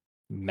is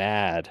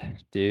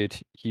mad, dude.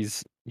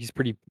 He's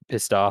pretty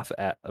pissed off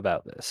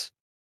about this.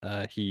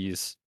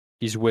 He's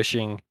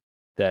wishing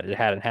that it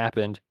hadn't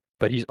happened,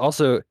 but he's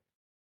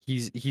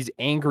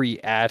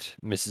angry at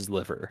Mrs.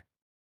 Liver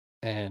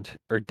and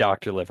or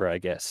Dr. Liver, I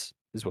guess,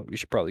 is what we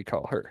should probably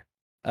call her.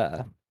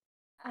 Uh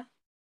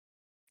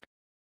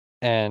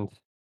and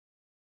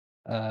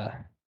uh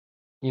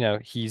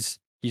he's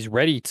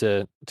ready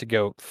to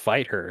go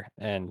fight her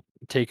and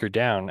take her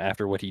down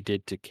after what he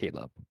did to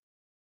Caleb.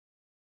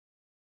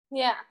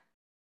 Yeah.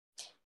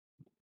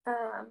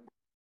 Um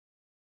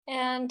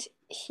and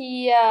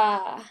he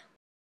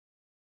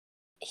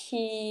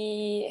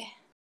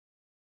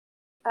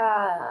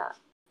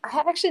I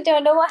actually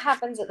don't know what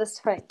happens at this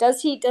point.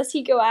 Does he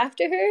go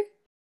after her?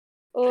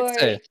 I'd Or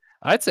say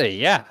I'd say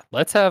yeah.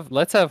 Let's have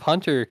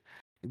Hunter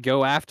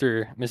go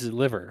after Mrs.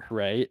 Liver,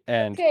 right?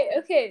 And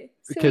okay.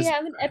 So we because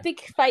have an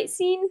epic fight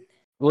scene?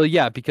 well,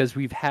 yeah, because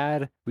we've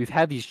had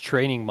these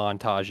training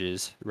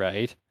montages,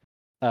 right?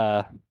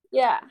 Uh,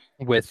 Yeah.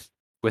 with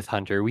with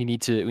Hunter, we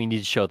need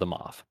to show them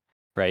off,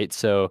 right?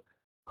 So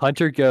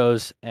Hunter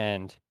goes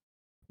and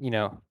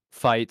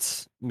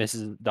fights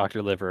Mrs.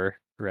 Doctor Liver,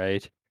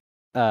 right?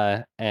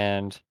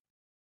 And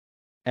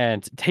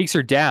takes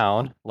her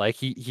down. Like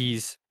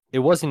he's it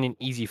wasn't an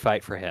easy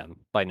fight for him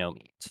by no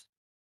means.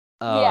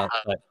 Yeah.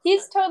 But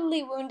He's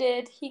totally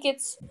wounded. He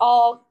gets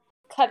all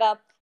cut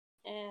up,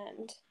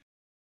 and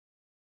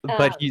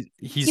but he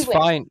he's wins.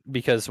 fine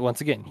because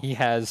once again he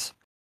has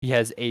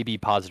AB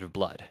positive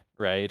blood,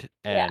 right?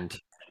 Yeah. And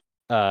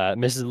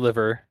Mrs.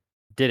 Liver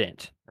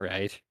didn't,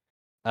 right?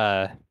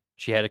 Uh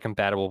she had a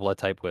compatible blood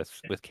type with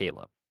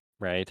Caleb,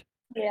 right?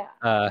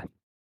 Yeah.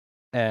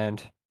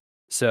 And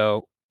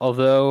so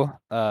although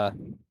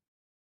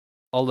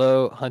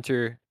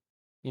Hunter,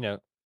 you know,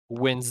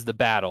 wins the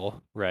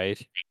battle,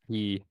 right?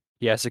 He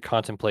has to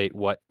contemplate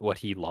what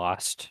he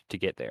lost to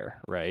get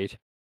there, right?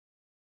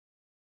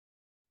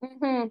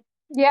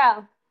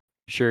 Yeah.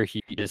 Sure,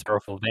 he is a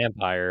powerful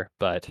vampire,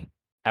 but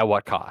at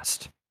what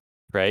cost?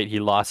 Right? He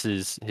lost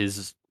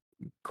his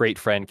great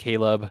friend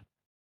Caleb.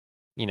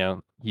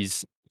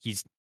 He's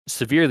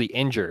severely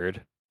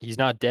injured. He's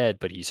not dead,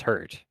 but he's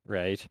hurt,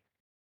 right?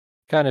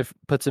 Kind of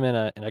puts him in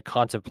a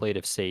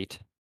contemplative state.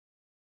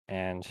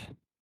 And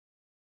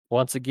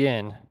once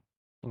again,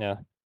 you know,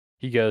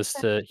 he goes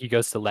to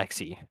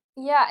Lexi.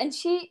 Yeah, and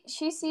she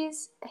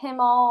sees him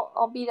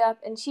all beat up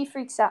and she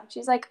freaks out.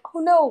 She's like, "Oh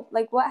no,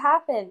 like what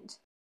happened?"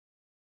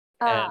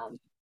 And Um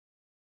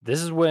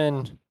this is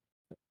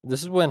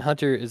when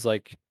Hunter is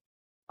like,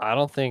 I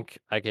don't think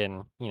I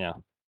can,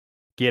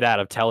 get out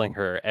of telling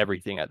her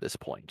everything at this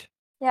point.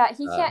 yeah, Uh,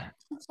 he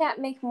can't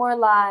make more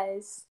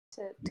lies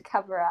to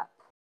cover up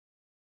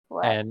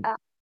what and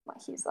what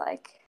he's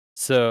like.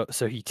 so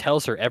he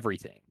tells her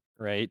everything,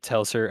 right?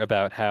 Tells her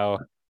about how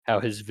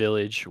his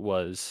village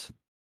was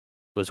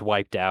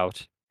wiped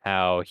out,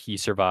 how he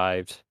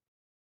survived,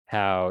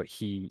 how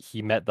he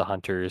met the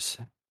hunters,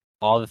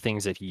 all the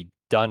things that he'd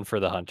done for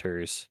the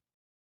hunters,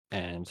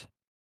 and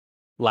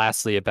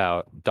lastly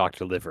about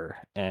Dr. Liver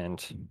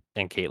and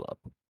Caleb,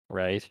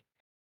 right?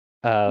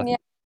 Uh, Yeah.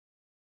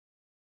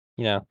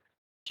 you know,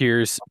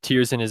 tears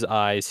in his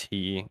eyes.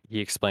 He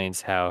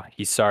explains how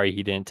he's sorry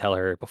he didn't tell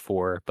her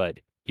before, but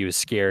he was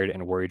scared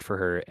and worried for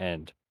her,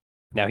 and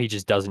now he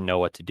just doesn't know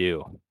what to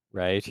do,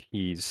 right?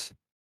 He's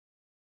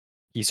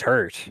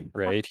hurt,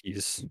 right?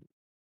 He's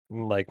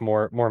like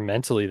more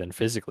mentally than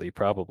physically,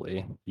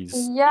 probably.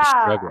 He's Yeah.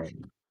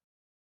 struggling.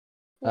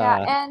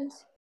 Yeah, Uh,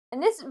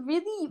 and this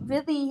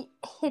really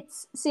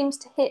hits seems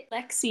to hit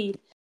Lexi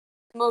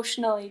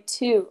emotionally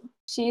too.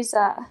 She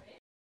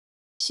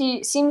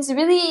seems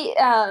really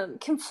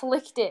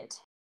conflicted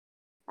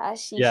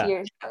as she yeah.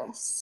 hears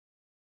this.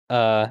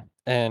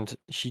 And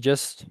she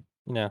just,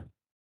 you know,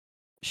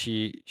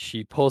 she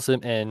pulls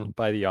him in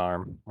by the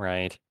arm,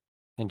 right?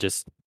 And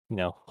just,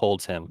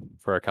 holds him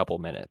for a couple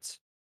minutes.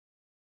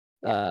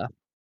 Yeah.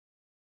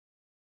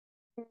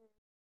 Uh,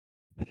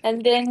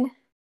 And then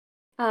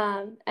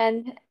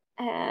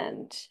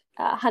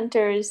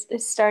Hunter is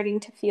starting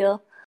to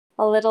feel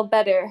a little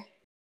better,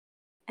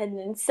 and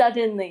then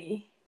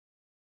suddenly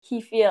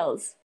he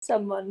feels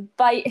someone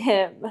bite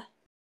him.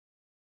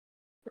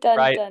 Dun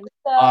right dun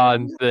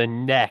on dun. the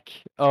neck.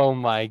 Oh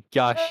my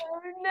gosh.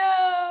 Oh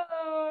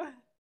no!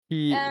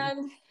 He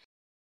And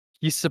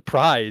he's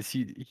surprised.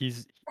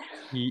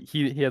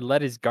 He had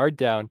let his guard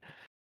down,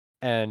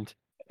 and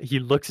he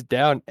looks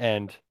down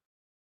and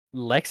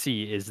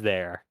Lexi is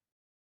there.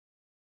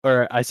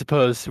 Or I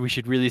suppose we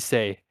should really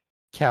say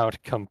Count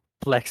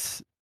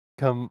Complexia.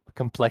 Count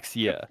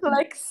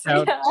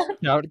Lexia.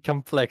 Count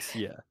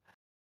Complexia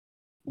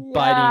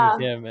biting Yeah.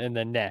 him in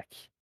the neck.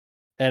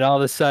 And all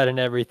of a sudden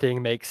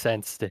everything makes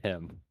sense to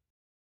him.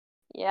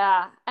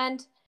 Yeah.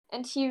 And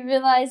he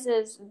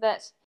realizes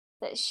that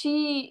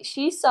she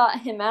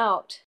sought him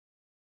out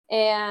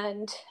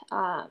and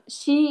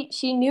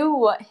she knew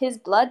what his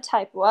blood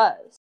type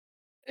was.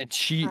 And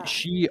she Um,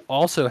 she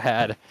also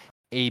had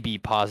AB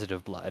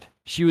positive blood.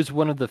 She was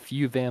one of the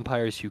few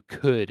vampires who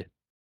could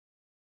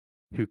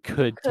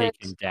could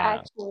take him down,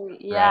 actually, right?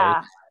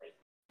 yeah,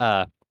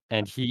 Uh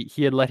and he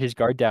had let his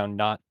guard down,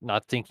 not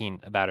thinking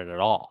about it at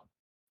all,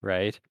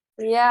 right?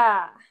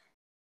 yeah.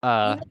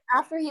 Uh Even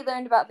after he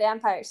learned about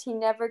vampires, he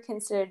never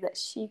considered that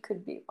she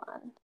could be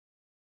one.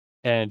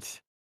 and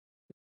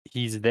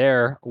he's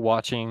there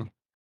watching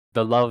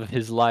the love of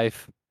his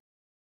life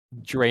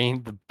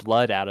drain the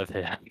blood out of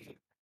him.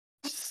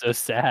 So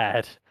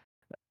sad.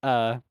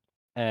 Uh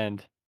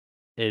and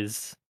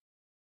is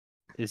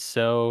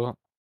so,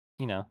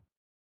 you know,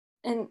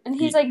 And he's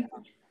he like,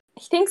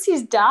 he thinks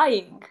he's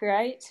dying,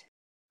 right?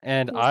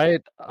 and He's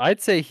I'd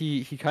say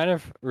he kind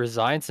of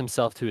resigns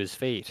himself to his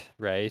fate,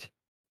 right?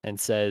 And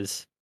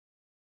says,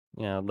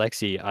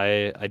 Lexi,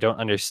 I don't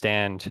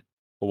understand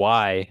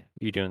why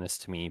you're doing this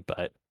to me,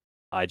 but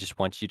I just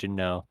want you to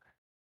know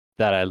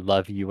that I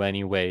love you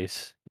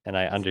anyways, and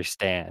I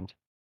understand.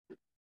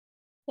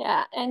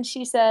 yeah, and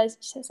she says,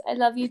 I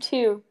love you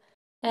too,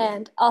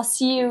 and I'll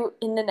see you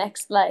in the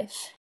next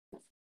life.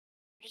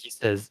 He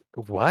says,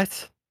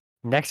 "What?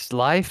 Next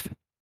life?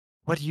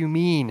 What do you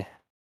mean?"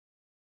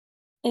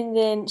 And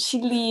then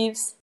she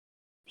leaves.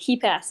 He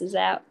passes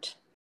out,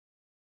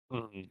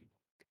 Mm.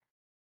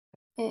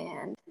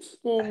 and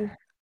then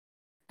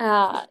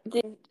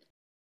then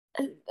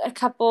a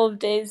couple of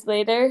days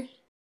later,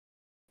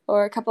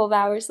 or a couple of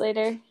hours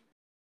later,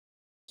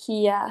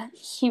 he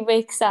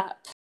wakes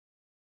up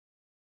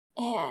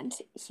and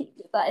he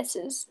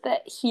realizes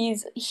that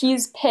he's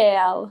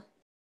pale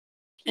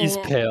He's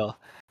and pale.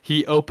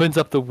 He opens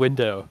up the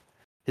window.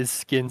 His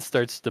skin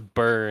starts to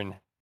burn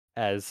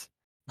as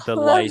the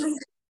light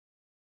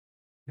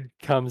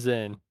comes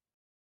in.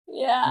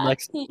 yeah,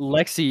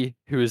 Lexi,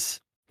 who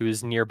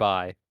is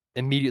nearby,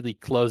 immediately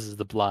closes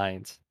the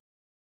blinds.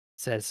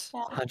 Says,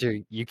 Yeah. Hunter,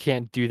 you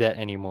can't do that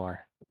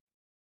anymore.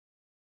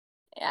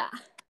 Yeah.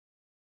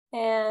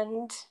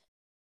 And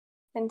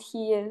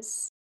he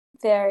is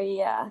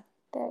very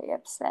very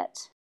upset.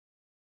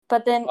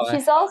 But then Oh,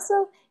 he's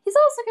also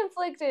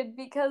conflicted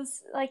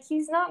because like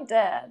he's not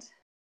dead.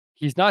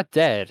 he's not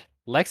dead.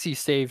 Lexi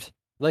saved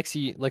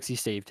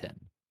him,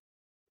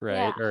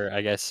 Yeah. right? Or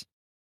I guess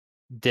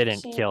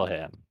didn't She kill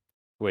him,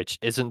 which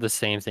isn't the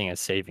same thing as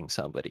saving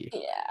somebody.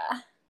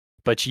 yeah.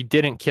 But she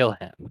didn't kill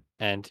him,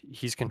 and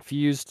he's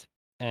confused.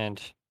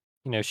 And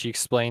she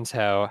explains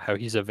how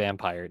he's a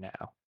vampire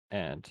now,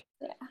 and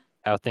Yeah.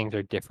 how things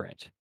are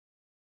different.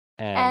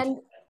 And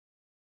And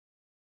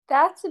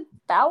that's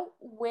about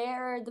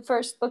where the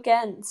first book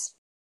ends.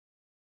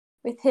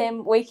 With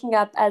him waking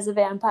up as a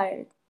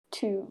vampire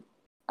to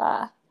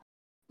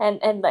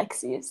and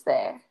Lexi is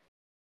there.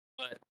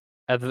 but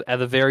at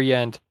the very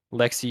end,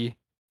 Lexi,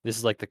 this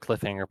is like the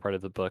cliffhanger part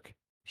of the book.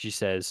 She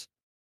says,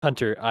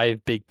 "Hunter, I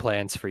have big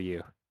plans for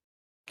you.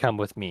 Come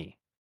with me."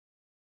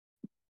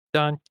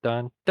 Dun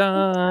dun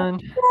dun.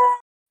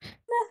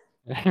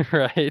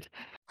 Right.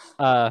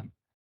 Uh,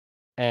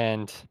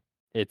 and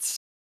it's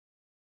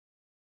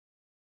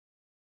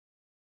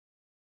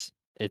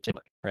it's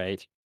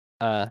right.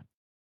 Uh,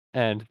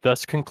 and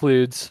thus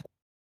concludes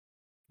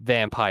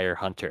Vampire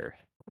Hunter,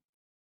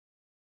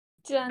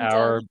 Dun dun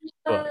our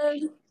book.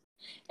 dun.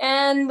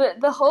 And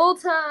the whole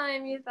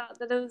time you thought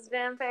that it was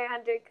Vampire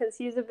Hunter because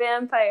he's a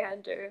vampire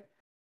hunter.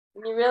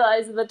 And you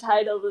realize the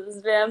title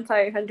is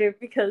Vampire Hunter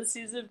because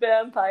he's a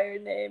vampire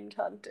named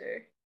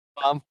Hunter.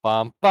 Bum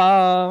bum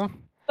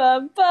bum.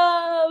 Bum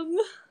bum!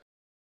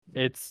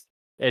 It's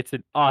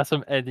an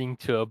awesome ending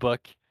to a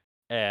book,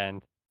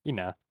 and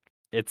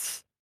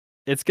it's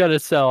gonna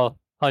sell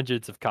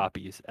hundreds of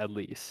copies at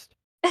least.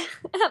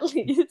 At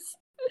least.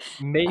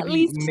 At Maybe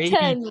least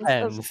tens of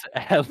tens,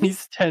 at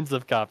least tens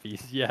of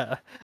copies. Yeah.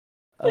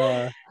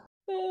 Uh.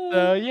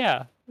 So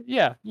yeah,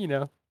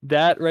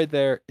 that right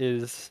there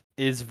is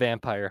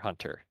Vampire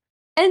Hunter.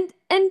 and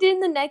in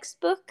the next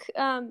book,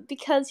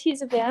 because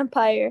he's a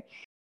vampire,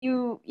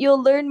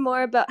 you'll learn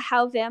more about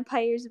how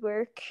vampires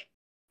work,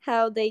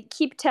 how they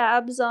keep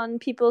tabs on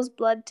people's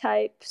blood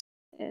types,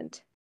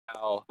 and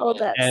How all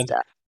that and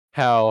stuff.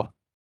 how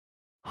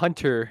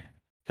Hunter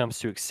comes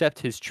to accept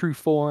his true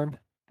form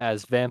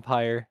as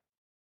vampire,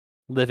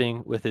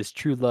 living with his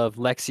true love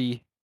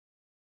Lexi,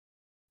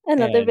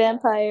 Another and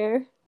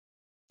vampire.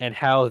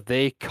 how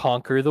they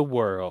conquer the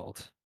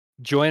world.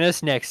 Join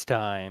us next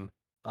time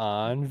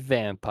on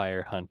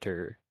Vampire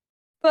Hunter.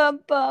 Bum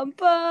bum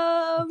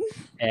bum.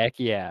 Heck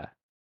yeah.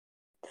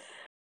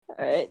 All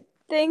right.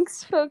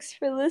 Thanks, folks,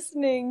 for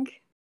listening.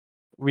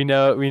 We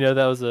know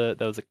that was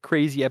a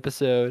crazy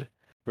episode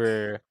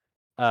where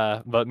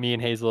but me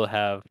and Hazel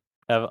have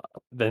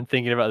been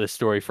thinking about this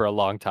story for a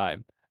long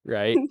time,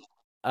 right?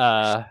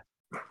 Uh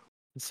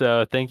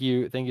so thank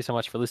you so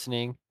much for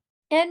listening.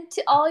 And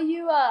to all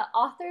you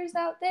authors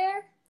out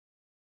there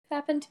who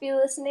happen to be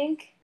listening,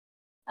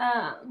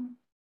 um,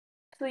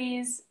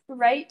 please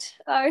write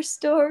our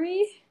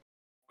story.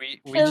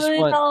 We Fill just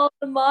in want all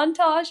the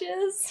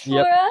montages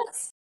Yep. for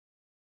us.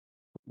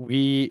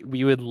 We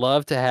would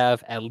love to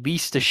have at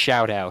least a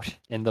shout out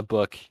in the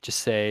book. Just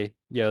say,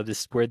 this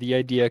is where the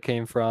idea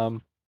came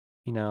from.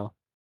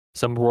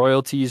 Some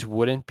royalties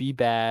wouldn't be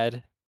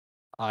bad.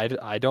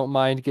 I don't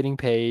mind getting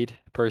paid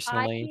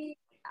personally.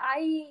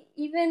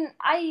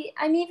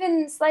 I'm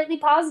even slightly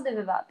positive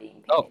about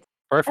being Oh, paid.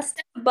 A perfect.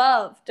 step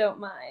above, don't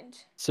mind.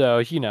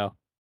 So,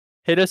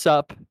 hit us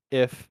up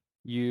if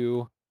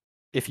you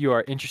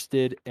are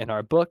interested in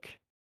our book.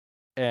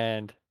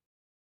 And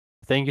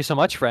thank you so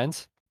much,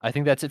 friends. I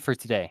think that's it for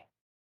today.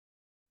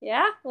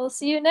 Yeah, we'll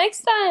see you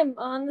next time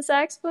on the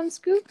Saxophone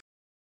Scoop.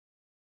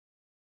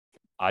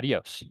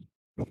 Adios.